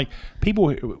not like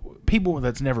people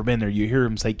that's never been there. You hear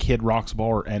them say Kid Rock's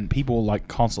bar, and people like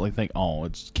constantly think, "Oh,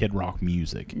 it's Kid Rock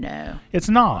music." No, it's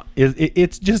not.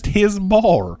 It's just his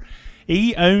bar.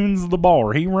 He owns the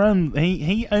bar. He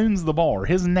owns the bar.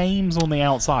 His name's on the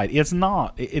outside. It's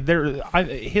not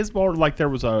his bar. Like there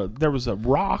was a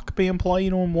rock being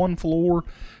played on one floor.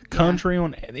 Country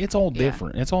on it's all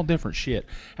different. It's all different shit.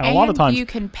 And a lot of times you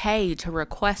can pay to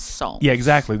request songs. Yeah,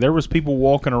 exactly. There was people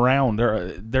walking around.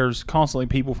 There's constantly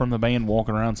people from the band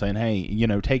walking around saying, "Hey,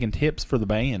 taking tips for the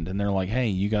band." And they're like, "Hey,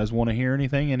 you guys want to hear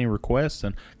anything? Any requests?"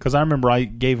 And because I remember I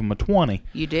gave them a 20.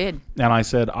 You did. And I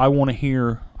said, "I want to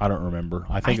hear." I don't remember.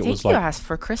 I think you asked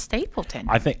for Chris Stapleton.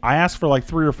 I think I asked for like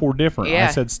 3 or 4 different. Yeah.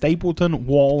 I said Stapleton,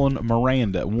 Wallen,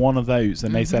 Miranda, one of those,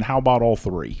 and they said, "How about all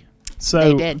 3?" So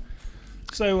they did.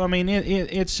 So, I mean,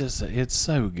 it's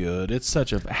so good. It's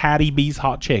such a Hattie B's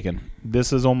hot chicken.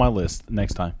 This is on my list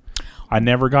next time. I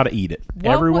never got to eat it.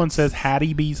 Everyone says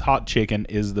Hattie B's hot chicken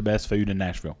is the best food in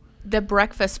Nashville. The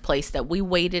breakfast place that we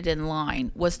waited in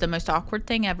line was the most awkward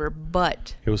thing ever,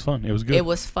 but... It was fun. It was good. It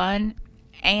was fun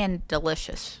and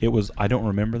delicious. It was, I don't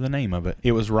remember the name of it.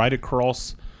 It was right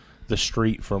across the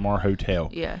street from our hotel.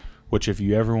 Yeah. Which, if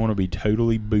you ever want to be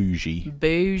totally bougie,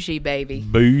 baby,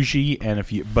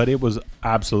 and but it was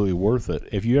absolutely worth it.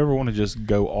 If you ever want to just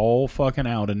go all fucking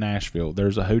out in Nashville,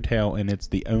 there's a hotel, and it's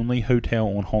the only hotel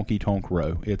on Honky Tonk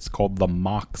Row. It's called the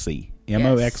Moxie,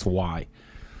 Moxy.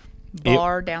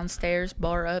 Bar downstairs,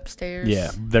 bar upstairs.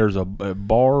 Yeah, there's a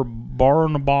bar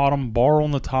on the bottom, bar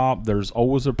on the top. There's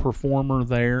always a performer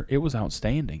there. It was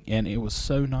outstanding, and it was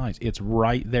so nice. It's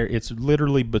right there. It's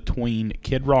literally between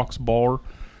Kid Rock's bar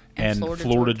and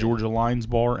Florida Georgia Line's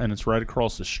bar, and it's right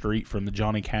across the street from the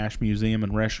Johnny Cash Museum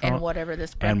and Restaurant. And whatever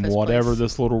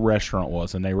this little restaurant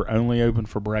was, and they were only open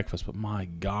for breakfast. But my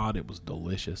God, it was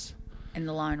delicious. And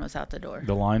the line was out the door.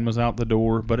 The line was out the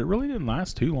door, but it really didn't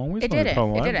last too long. It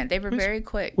didn't. They were very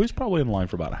quick. We was probably in line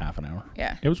for about a half an hour.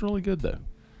 Yeah. It was really good, though.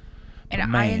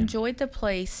 And I enjoyed the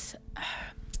place.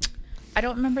 I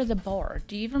don't remember the bar.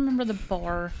 Do you remember the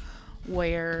bar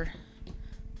where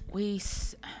we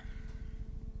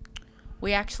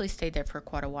actually stayed there for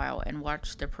quite a while and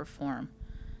watched them perform?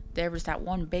 There was that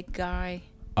one big guy.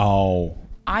 Oh.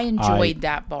 I enjoyed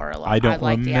that bar a lot. I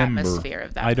liked the atmosphere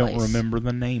of that place. I don't remember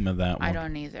the name of that one. I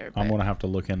don't either. I'm going to have to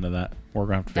look into that. We're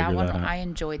going to have to figure that out. I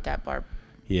enjoyed that bar.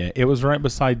 Yeah, it was right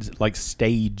beside, like,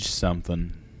 Stage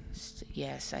something.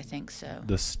 Yes, I think so.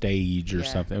 The Stage or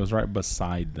something. It was right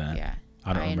beside that. Yeah.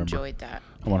 I don't remember. enjoyed that.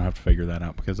 I'm going to have to figure that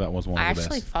out because that was one of the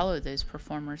best. I actually follow those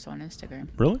performers on Instagram.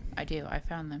 Really? I do. I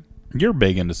found them. You're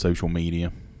big into social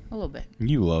media. A little bit.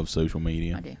 You love social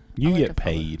media. I do. You get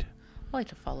paid. I like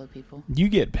to follow people. You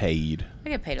get paid. I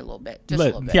get paid a little bit. Just a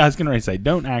little bit. Yeah, I was going to say,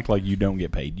 don't act like you don't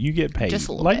get paid. You get paid. Just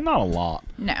a little bit. Like, not a lot.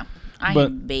 No. I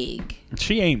ain't big.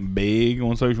 She ain't big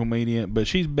on social media, but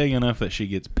she's big enough that she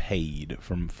gets paid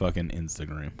from fucking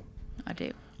Instagram. I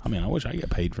do. I mean, I wish I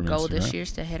get paid from Instagram. Goal this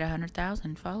year's to hit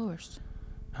 100,000 followers.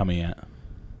 How many at?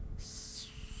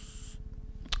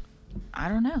 I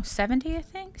don't know. 70, I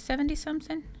think?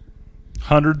 70-something?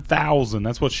 100,000.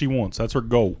 That's what she wants. That's her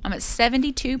goal. I'm at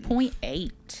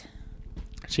 72.8.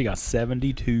 She got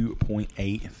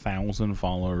 72.8 thousand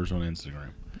followers on Instagram.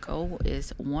 Goal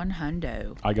is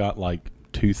 100. I got like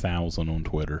 2,000 on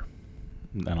Twitter.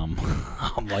 And I'm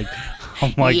like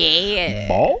yeah,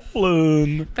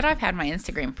 ballin'. But I've had my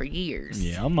Instagram for years.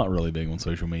 Yeah, I'm not really big on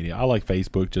social media. I like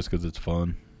Facebook just because it's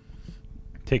fun.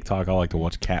 TikTok, I like to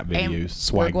watch cat videos.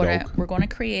 Swag dog. We're going to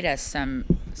create some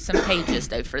pages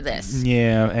though for this.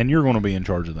 Yeah, and you're going to be in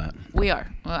charge of that. We are.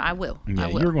 Well, I will. Yeah,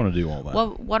 you're going to do all that.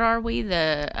 Well, what are we?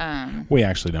 We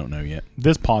actually don't know yet.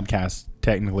 This podcast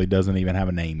technically doesn't even have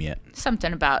a name yet.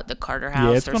 Something about the Carter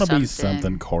House. Yeah, it's going to be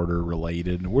something Carter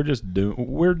related.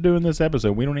 We're doing this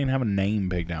episode. We don't even have a name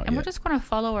picked out yet. And we're just going to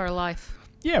follow our life.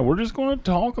 Yeah, we're just going to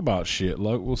talk about shit,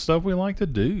 stuff we like to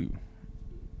do.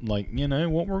 Like,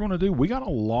 what we're going to do. We got a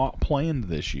lot planned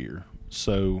this year.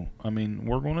 So, I mean,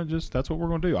 that's what we're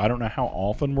going to do. I don't know how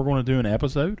often we're going to do an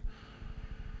episode.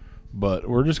 But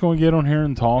we're just going to get on here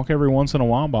and talk every once in a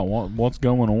while about what's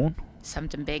going on.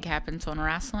 Something big happens on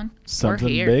wrestling. Something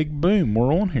big, boom,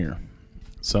 we're on here.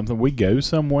 Something, we go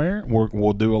somewhere.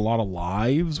 We'll do a lot of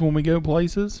lives when we go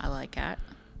places. I like that.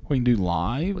 We can do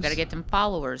lives. We got to get them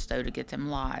followers, though, to get them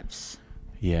lives.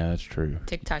 Yeah, that's true.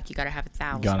 TikTok, you got to have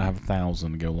 1,000. Got to have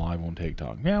 1,000 to go live on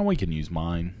TikTok. Yeah, we can use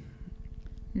mine.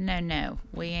 No.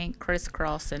 We ain't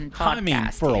crisscrossing podcast. I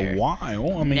mean, for a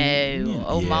while.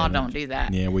 No. Ma, don't do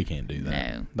that. Yeah, we can't do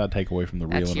that. No. That'd take away from the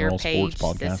Real and Raw Sports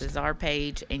podcast. This is our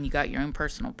page, and you got your own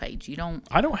personal page.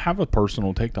 I don't have a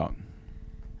personal TikTok.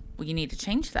 Well, you need to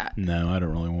change that. No, I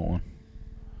don't really want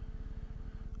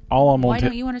one. Why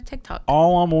don't you want a TikTok?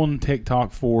 All I'm on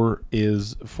TikTok for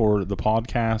is for the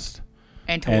podcast.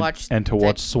 And to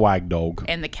watch Swag Dog.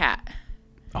 And the cat.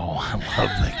 Oh, I love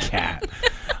the cat.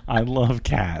 I love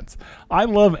cats. I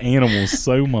love animals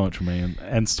so much, man.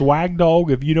 And Swag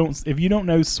Dog, if you don't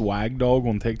know Swag Dog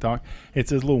on TikTok,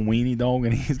 it's his little weenie dog,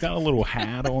 and he's got a little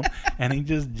hat on, and he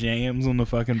just jams on the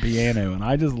fucking piano, and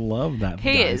I just love that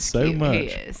guy so cute. much. He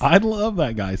is. I love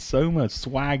that guy so much.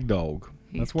 Swag Dog.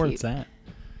 That's where it's at.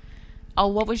 Oh,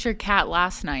 what was your cat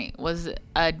last night? Was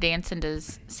dancing to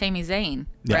Sami Zayn,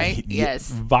 right?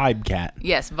 Yes. Vibe Cat.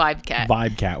 Yes, Vibe Cat.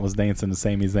 Vibe Cat was dancing to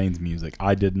Sami Zayn's music.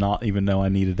 I did not even know I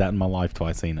needed that in my life till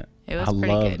I seen it. It was pretty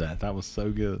love good. that. That was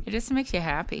so good. It just makes you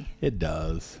happy. It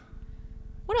does.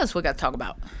 What else we got to talk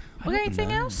about? We got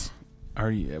anything else?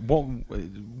 We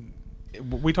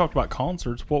talked about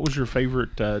concerts. What was your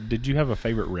favorite? Did you have a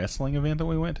favorite wrestling event that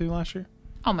we went to last year?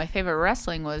 Oh, my favorite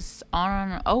wrestling was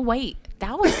on. Oh wait,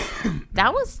 that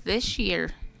was this year.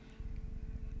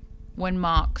 When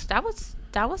Mox, that was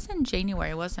in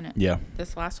January, wasn't it? Yeah.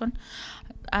 This last one.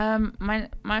 My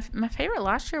favorite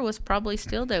last year was probably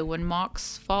still though when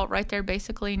Mox fought right there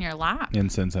basically in your lap. In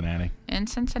Cincinnati.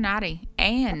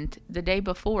 And the day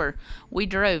before, we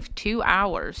drove 2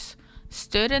 hours,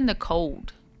 stood in the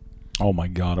cold. Oh my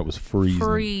God, it was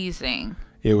freezing.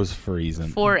 It was freezing.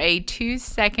 For a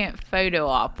 2-second photo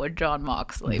op with John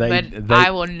Moxley. I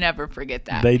will never forget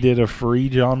that. They did a free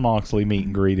John Moxley meet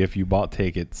and greet if you bought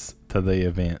tickets to the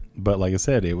event. But like I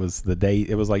said, it was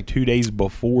like 2 days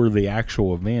before the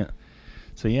actual event.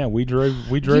 So yeah, we drove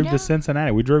to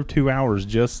Cincinnati. We drove 2 hours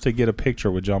just to get a picture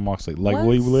with John Moxley. Like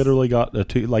we literally got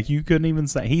like you couldn't even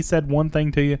say, he said one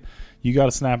thing to you. You got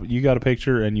a snap, you got a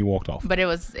picture, and you walked off. But it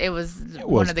was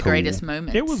one of the greatest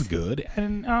moments. It was good,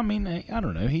 and I mean, I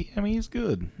don't know. He's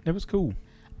good. It was cool.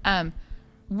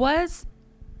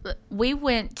 We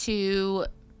went to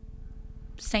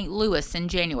St. Louis in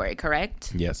January,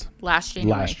 correct? Yes. Last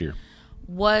January. Last year.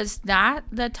 Was that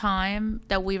the time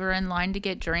that we were in line to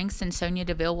get drinks and Sonya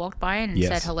Deville walked by and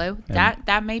said hello?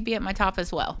 That may be at my top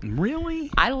as well.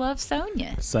 Really? I love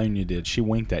Sonya. Sonya did. She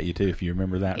winked at you too, if you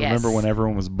remember that. Yes. Remember when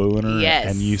everyone was booing her? Yes.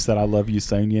 And you said, "I love you,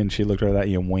 Sonya," and she looked right at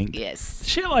you and winked. Yes.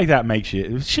 Shit like that makes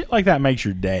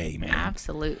your day, man.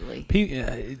 Absolutely.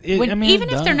 Even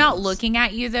if they're not looking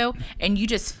at you though, and you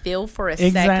just feel for a second.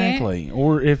 Exactly.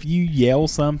 Or if you yell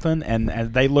something and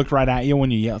they look right at you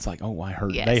when you yell, it's like, oh, I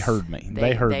heard. Yes. They heard me.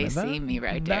 They heard me. They see me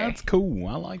right there. That's cool.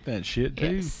 I like that shit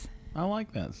too. Yes. I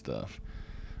like that stuff.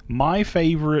 My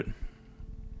favorite...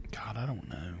 God, I don't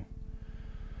know.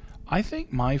 I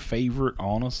think my favorite,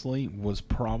 honestly, was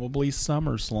probably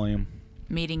SummerSlam.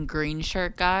 Meeting Green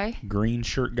Shirt Guy? Green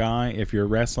Shirt Guy. If you're a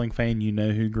wrestling fan, you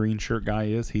know who Green Shirt Guy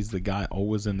is. He's the guy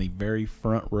always in the very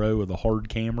front row of the hard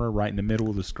camera, right in the middle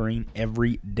of the screen,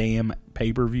 every damn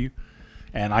pay-per-view.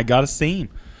 And I got to see him.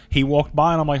 He walked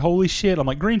by, and I'm like, holy shit. I'm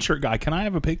like, Green Shirt Guy, can I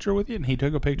have a picture with you? And he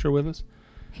took a picture with us.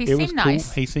 He seemed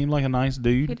nice. He seemed like a nice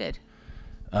dude. He did.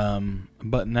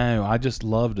 But no, I just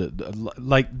loved it.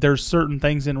 Like, there's certain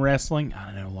things in wrestling.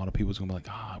 I know a lot of people's gonna be like,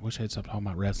 I wish I'd stop talking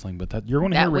about wrestling. But that you're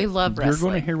gonna hear. We love wrestling. You're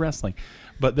gonna hear wrestling.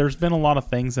 But there's been a lot of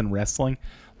things in wrestling,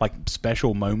 like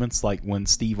special moments, like when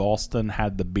Steve Austin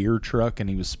had the beer truck and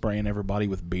he was spraying everybody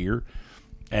with beer,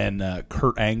 and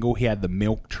Kurt Angle, he had the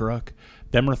milk truck.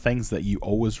 Them are things that you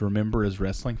always remember as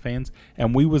wrestling fans.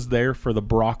 And we was there for the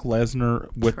Brock Lesnar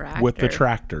with the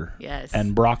tractor. Yes.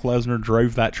 And Brock Lesnar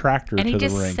drove that tractor to the ring. And he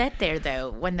just sat there, though,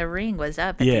 when the ring was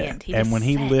up at the end. And when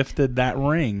he lifted that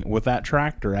ring with that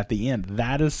tractor at the end,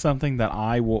 that is something that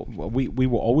we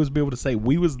will always be able to say,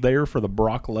 we was there for the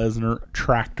Brock Lesnar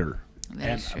tractor.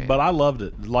 That's true. But I loved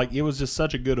it. Like, it was just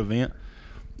such a good event.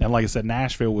 And like I said,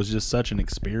 Nashville was just such an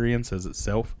experience as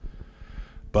itself.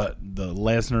 But the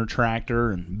Lesnar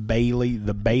tractor and Bailey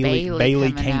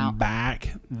came back.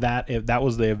 That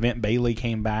was the event. Bailey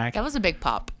came back. That was a big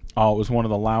pop. Oh, it was one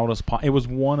of the loudest. It was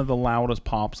one of the loudest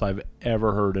pops I've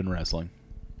ever heard in wrestling.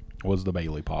 Was the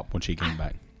Bailey pop when she came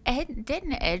back?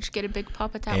 Didn't Edge get a big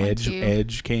pop at that one too?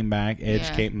 Edge came back.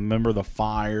 Came. Remember the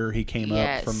fire? He came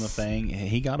up from the thing.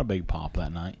 He got a big pop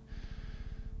that night.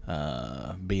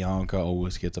 Bianca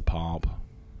always gets a pop.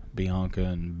 Bianca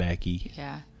and Becky.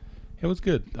 Yeah. It was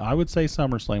good. I would say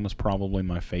SummerSlam was probably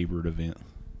my favorite event.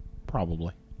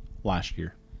 Probably. Last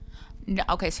year. No,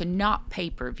 okay, so not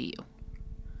pay-per-view.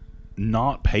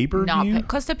 Not pay-per-view?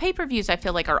 Because the pay-per-views, I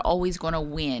feel like, are always going to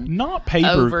win. Not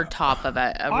pay-per-view. Over top of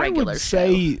a regular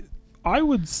show. I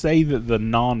would say that the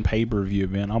non-pay-per-view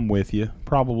event, I'm with you.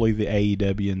 Probably the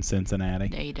AEW in Cincinnati.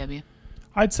 The AEW.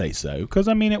 I'd say so. Because,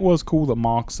 I mean, it was cool that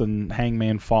Mox and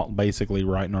Hangman fought basically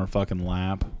right in our fucking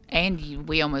lap. And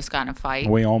we almost got in a fight.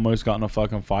 We almost got in a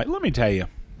fucking fight. Let me tell you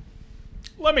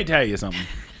something.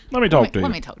 Let me talk to you.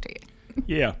 Let me talk to you.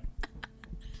 Yeah.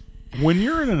 When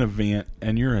you're in an event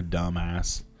and you're a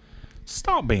dumbass,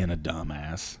 stop being a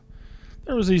dumbass.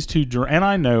 There was these two and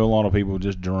I know a lot of people are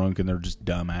just drunk and they're just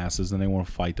dumbasses and they want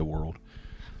to fight the world.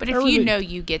 But if you know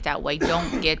you get that way,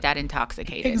 don't get that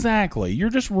intoxicated. Exactly. You're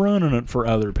just running it for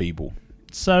other people.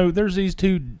 So there's these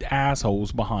two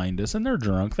assholes behind us, and they're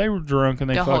drunk. They were drunk, and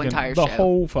they the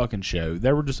whole fucking show.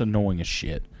 They were just annoying as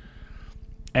shit.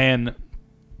 And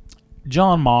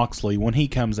John Moxley, when he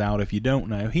comes out, if you don't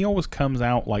know, he always comes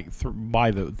out like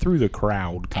through the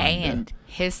crowd, kinda. And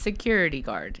his security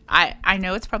guard. I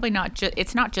know it's probably not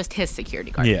just his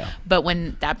security guard. Yeah. But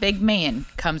when that big man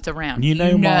comes around, you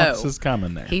know Mox is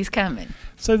coming there. He's coming.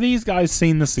 So these guys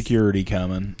seen the security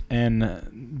coming,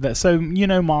 and so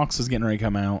Mox is getting ready to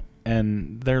come out,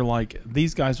 and they're like,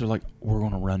 these guys are like, we're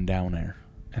going to run down there.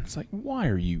 And it's like, why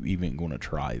are you even going to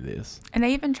try this? And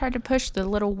they even tried to push the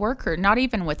little worker, not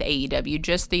even with AEW,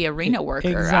 just the arena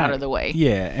worker out of the way.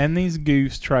 Yeah, and these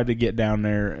goofs tried to get down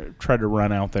there, tried to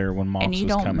run out there when Mox was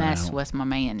coming out. And you don't mess with my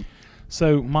man.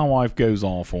 So my wife goes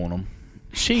off on them.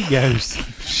 She goes,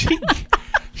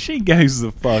 she goes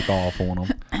the fuck off on them.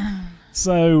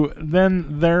 So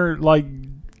then they're like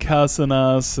cussing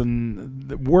us,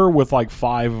 and we're with like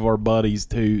 5 of our buddies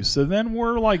too. So then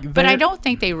we're like, but I don't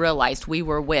think they realized we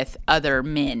were with other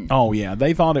men. Oh yeah,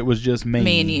 they thought it was just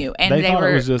me and you, and they thought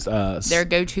it was just us. Their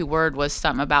go-to word was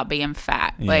something about being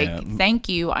fat. Yeah. Like, thank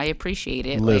you, I appreciate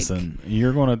it. Listen,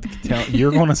 you're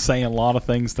gonna say a lot of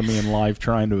things to me in life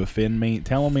trying to offend me.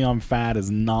 Telling me I'm fat is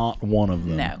not one of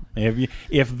them. No.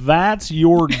 If that's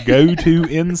your go-to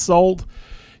insult,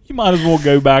 you might as well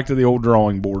go back to the old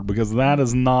drawing board, because that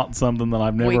is not something that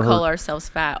I've never heard. We call ourselves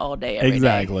fat all day, every day.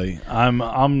 Exactly.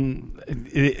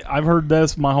 I've heard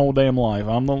this my whole damn life.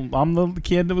 I'm the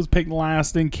kid that was picked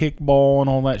last in kickball and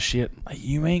all that shit.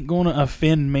 You ain't gonna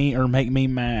offend me or make me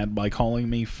mad by calling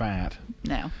me fat.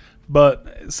 No.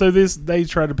 But so they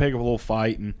tried to pick up a little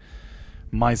fight, and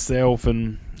myself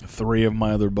and 3 or 4 of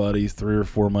my other buddies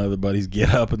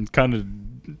get up and kind of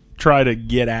try to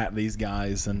get at these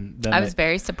guys. And then I was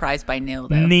very surprised by Neil,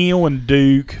 though.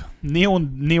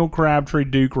 Neil Crabtree,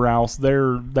 Duke Rouse,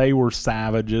 they were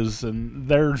savages, and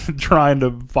they're trying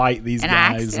to fight these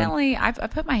guys. And I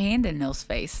put my hand in Neil's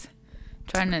face,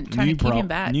 Trying to keep him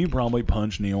back. You probably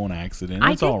punched Neil on accident.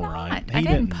 I It's did all not. right. I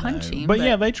didn't punch him. But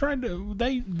yeah, they tried to.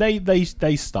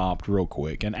 They stopped real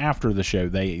quick, and after the show,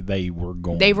 they were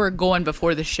going. They were going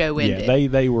before the show ended. Yeah,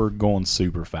 they were going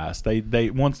super fast. They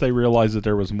once they realized that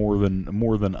there was more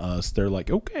than us, they're like,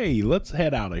 okay, let's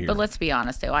head out of here. But let's be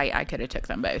honest, though, I could have took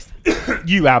them both.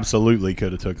 You absolutely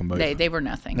could have took them both. They were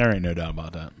nothing. There ain't no doubt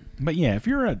about that. But yeah, if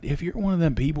you're one of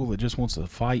them people that just wants to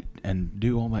fight and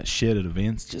do all that shit at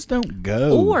events, just don't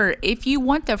go. Or if you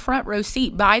want the front row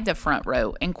seat, buy the front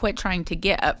row and quit trying to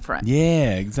get up front.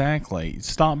 Yeah, exactly.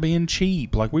 Stop being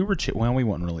cheap. Like we were cheap. Well, we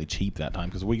weren't really cheap that time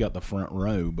because we got the front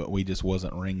row, but we just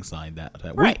wasn't ringside that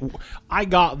time. Right. I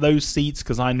got those seats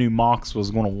because I knew Mox was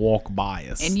going to walk by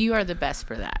us. And you are the best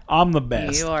for that. I'm the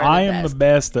best. You are I am the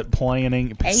best at planning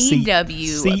AEW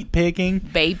seat picking.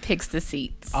 Babe picks the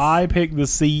seats. I pick the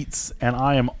seats, and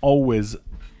I am always,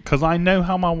 because I know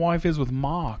how my wife is with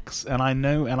Mox, and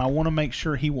I want to make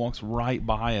sure he walks right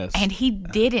by us. And he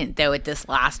didn't, though, at this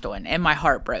last one, and my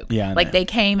heart broke. Yeah, like they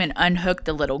came and unhooked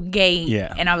the little gate,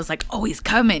 yeah, and I was like, oh, he's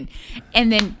coming. And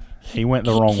then he went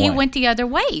the wrong way. He went the other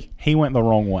way. He went the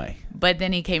wrong way. But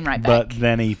then he came right back. But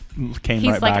then he came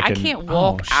He's right like, back. I can't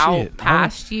walk out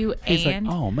past you. He's and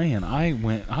like, oh man, I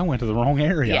went to the wrong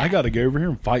area. Yeah. I got to go over here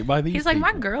and fight by these. He's like,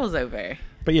 people. my girl's over.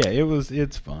 But yeah,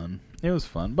 it's fun. It was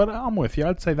fun. But I'm with you.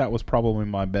 I'd say that was probably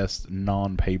my best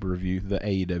non-pay-per-view, the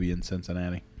AEW in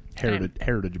Cincinnati.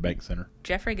 Heritage Bank Center.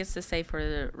 Jeffrey gets to say for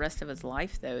the rest of his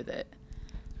life, though, that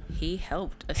he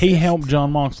helped assist. He helped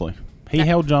John Moxley. He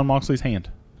held John Moxley's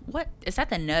hand. What? Is that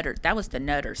the Nutter? That was the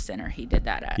Nutter Center he did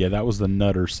that at. Yeah, that was the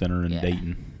Nutter Center in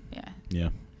Dayton. Yeah. Yeah.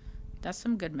 That's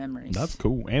some good memories. That's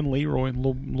cool. And Leroy,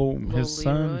 his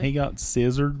son, he got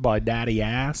scissored by Daddy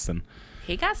Ass, and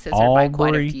he got scissored by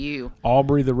quite a few.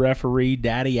 Aubrey, the referee,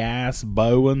 Daddy Ass,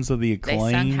 Bowens of the Acclaimed.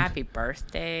 They sung Happy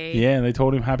Birthday. Yeah, they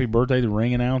told him Happy Birthday, the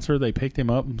ring announcer. They picked him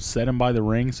up and set him by the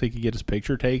ring so he could get his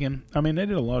picture taken. I mean, they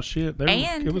did a lot of shit.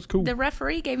 It was cool. The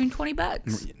referee gave him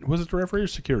 $20. Was it the referee or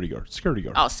security guard? Security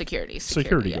guard. Oh, security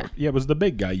guard. Yeah, it was the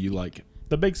big guy you like.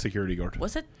 The big security guard.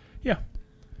 Was it? Yeah.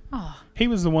 Oh. He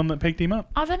was the one that picked him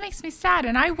up. Oh, that makes me sad.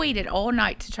 And I waited all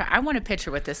night to try. I want a picture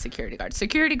with this security guard.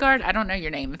 Security guard, I don't know your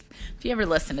name. If you ever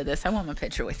listen to this, I want my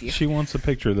picture with you. She wants a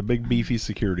picture of the big beefy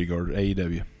security guard at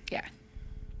AEW. Yeah.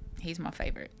 He's my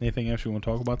favorite. Anything else you want to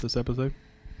talk about this episode?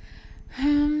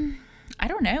 I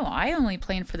don't know. I only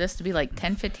planned for this to be like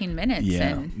 10, 15 minutes.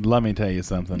 Yeah. And let me tell you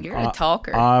something. You're a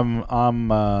talker.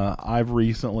 I've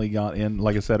recently got in,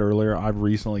 like I said earlier, I've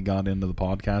recently got into the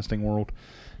podcasting world,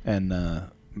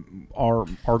 and our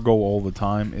goal all the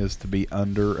time is to be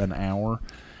under an hour,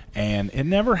 and it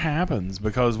never happens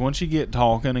because once you get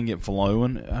talking and get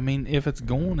flowing, I mean, if it's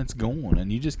going, it's going, and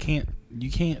you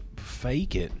can't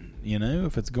fake it. You know,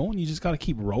 if it's going, you just got to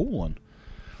keep rolling.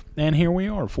 And here we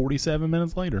are, 47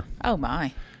 minutes later. Oh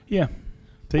my. Yeah.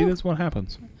 See, that's what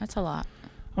happens. That's a lot.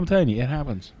 I'm telling you, it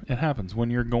happens. It happens.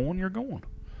 When you're going, you're going,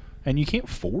 and you can't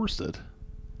force it.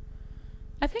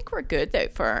 I think we're good though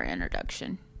for our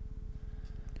introduction.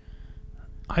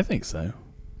 I think so.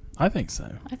 I think so.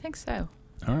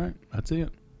 All right, that's it.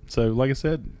 So, like I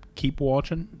said, keep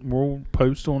watching. We'll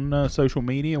post on social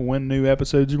media when new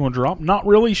episodes are going to drop. Not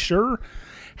really sure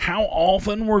how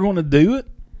often we're going to do it,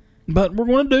 but we're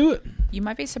going to do it. You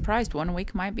might be surprised. 1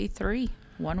 week might be 3.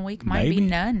 1 week might be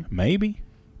none. Maybe.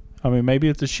 I mean, maybe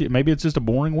it's maybe it's just a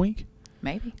boring week.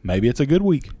 Maybe it's a good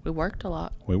week. We worked a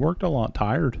lot.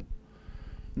 Tired.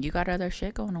 You got other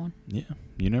shit going on. Yeah,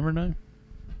 you never know.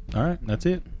 All right, that's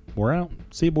it. We're out.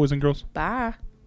 See you, boys and girls. Bye.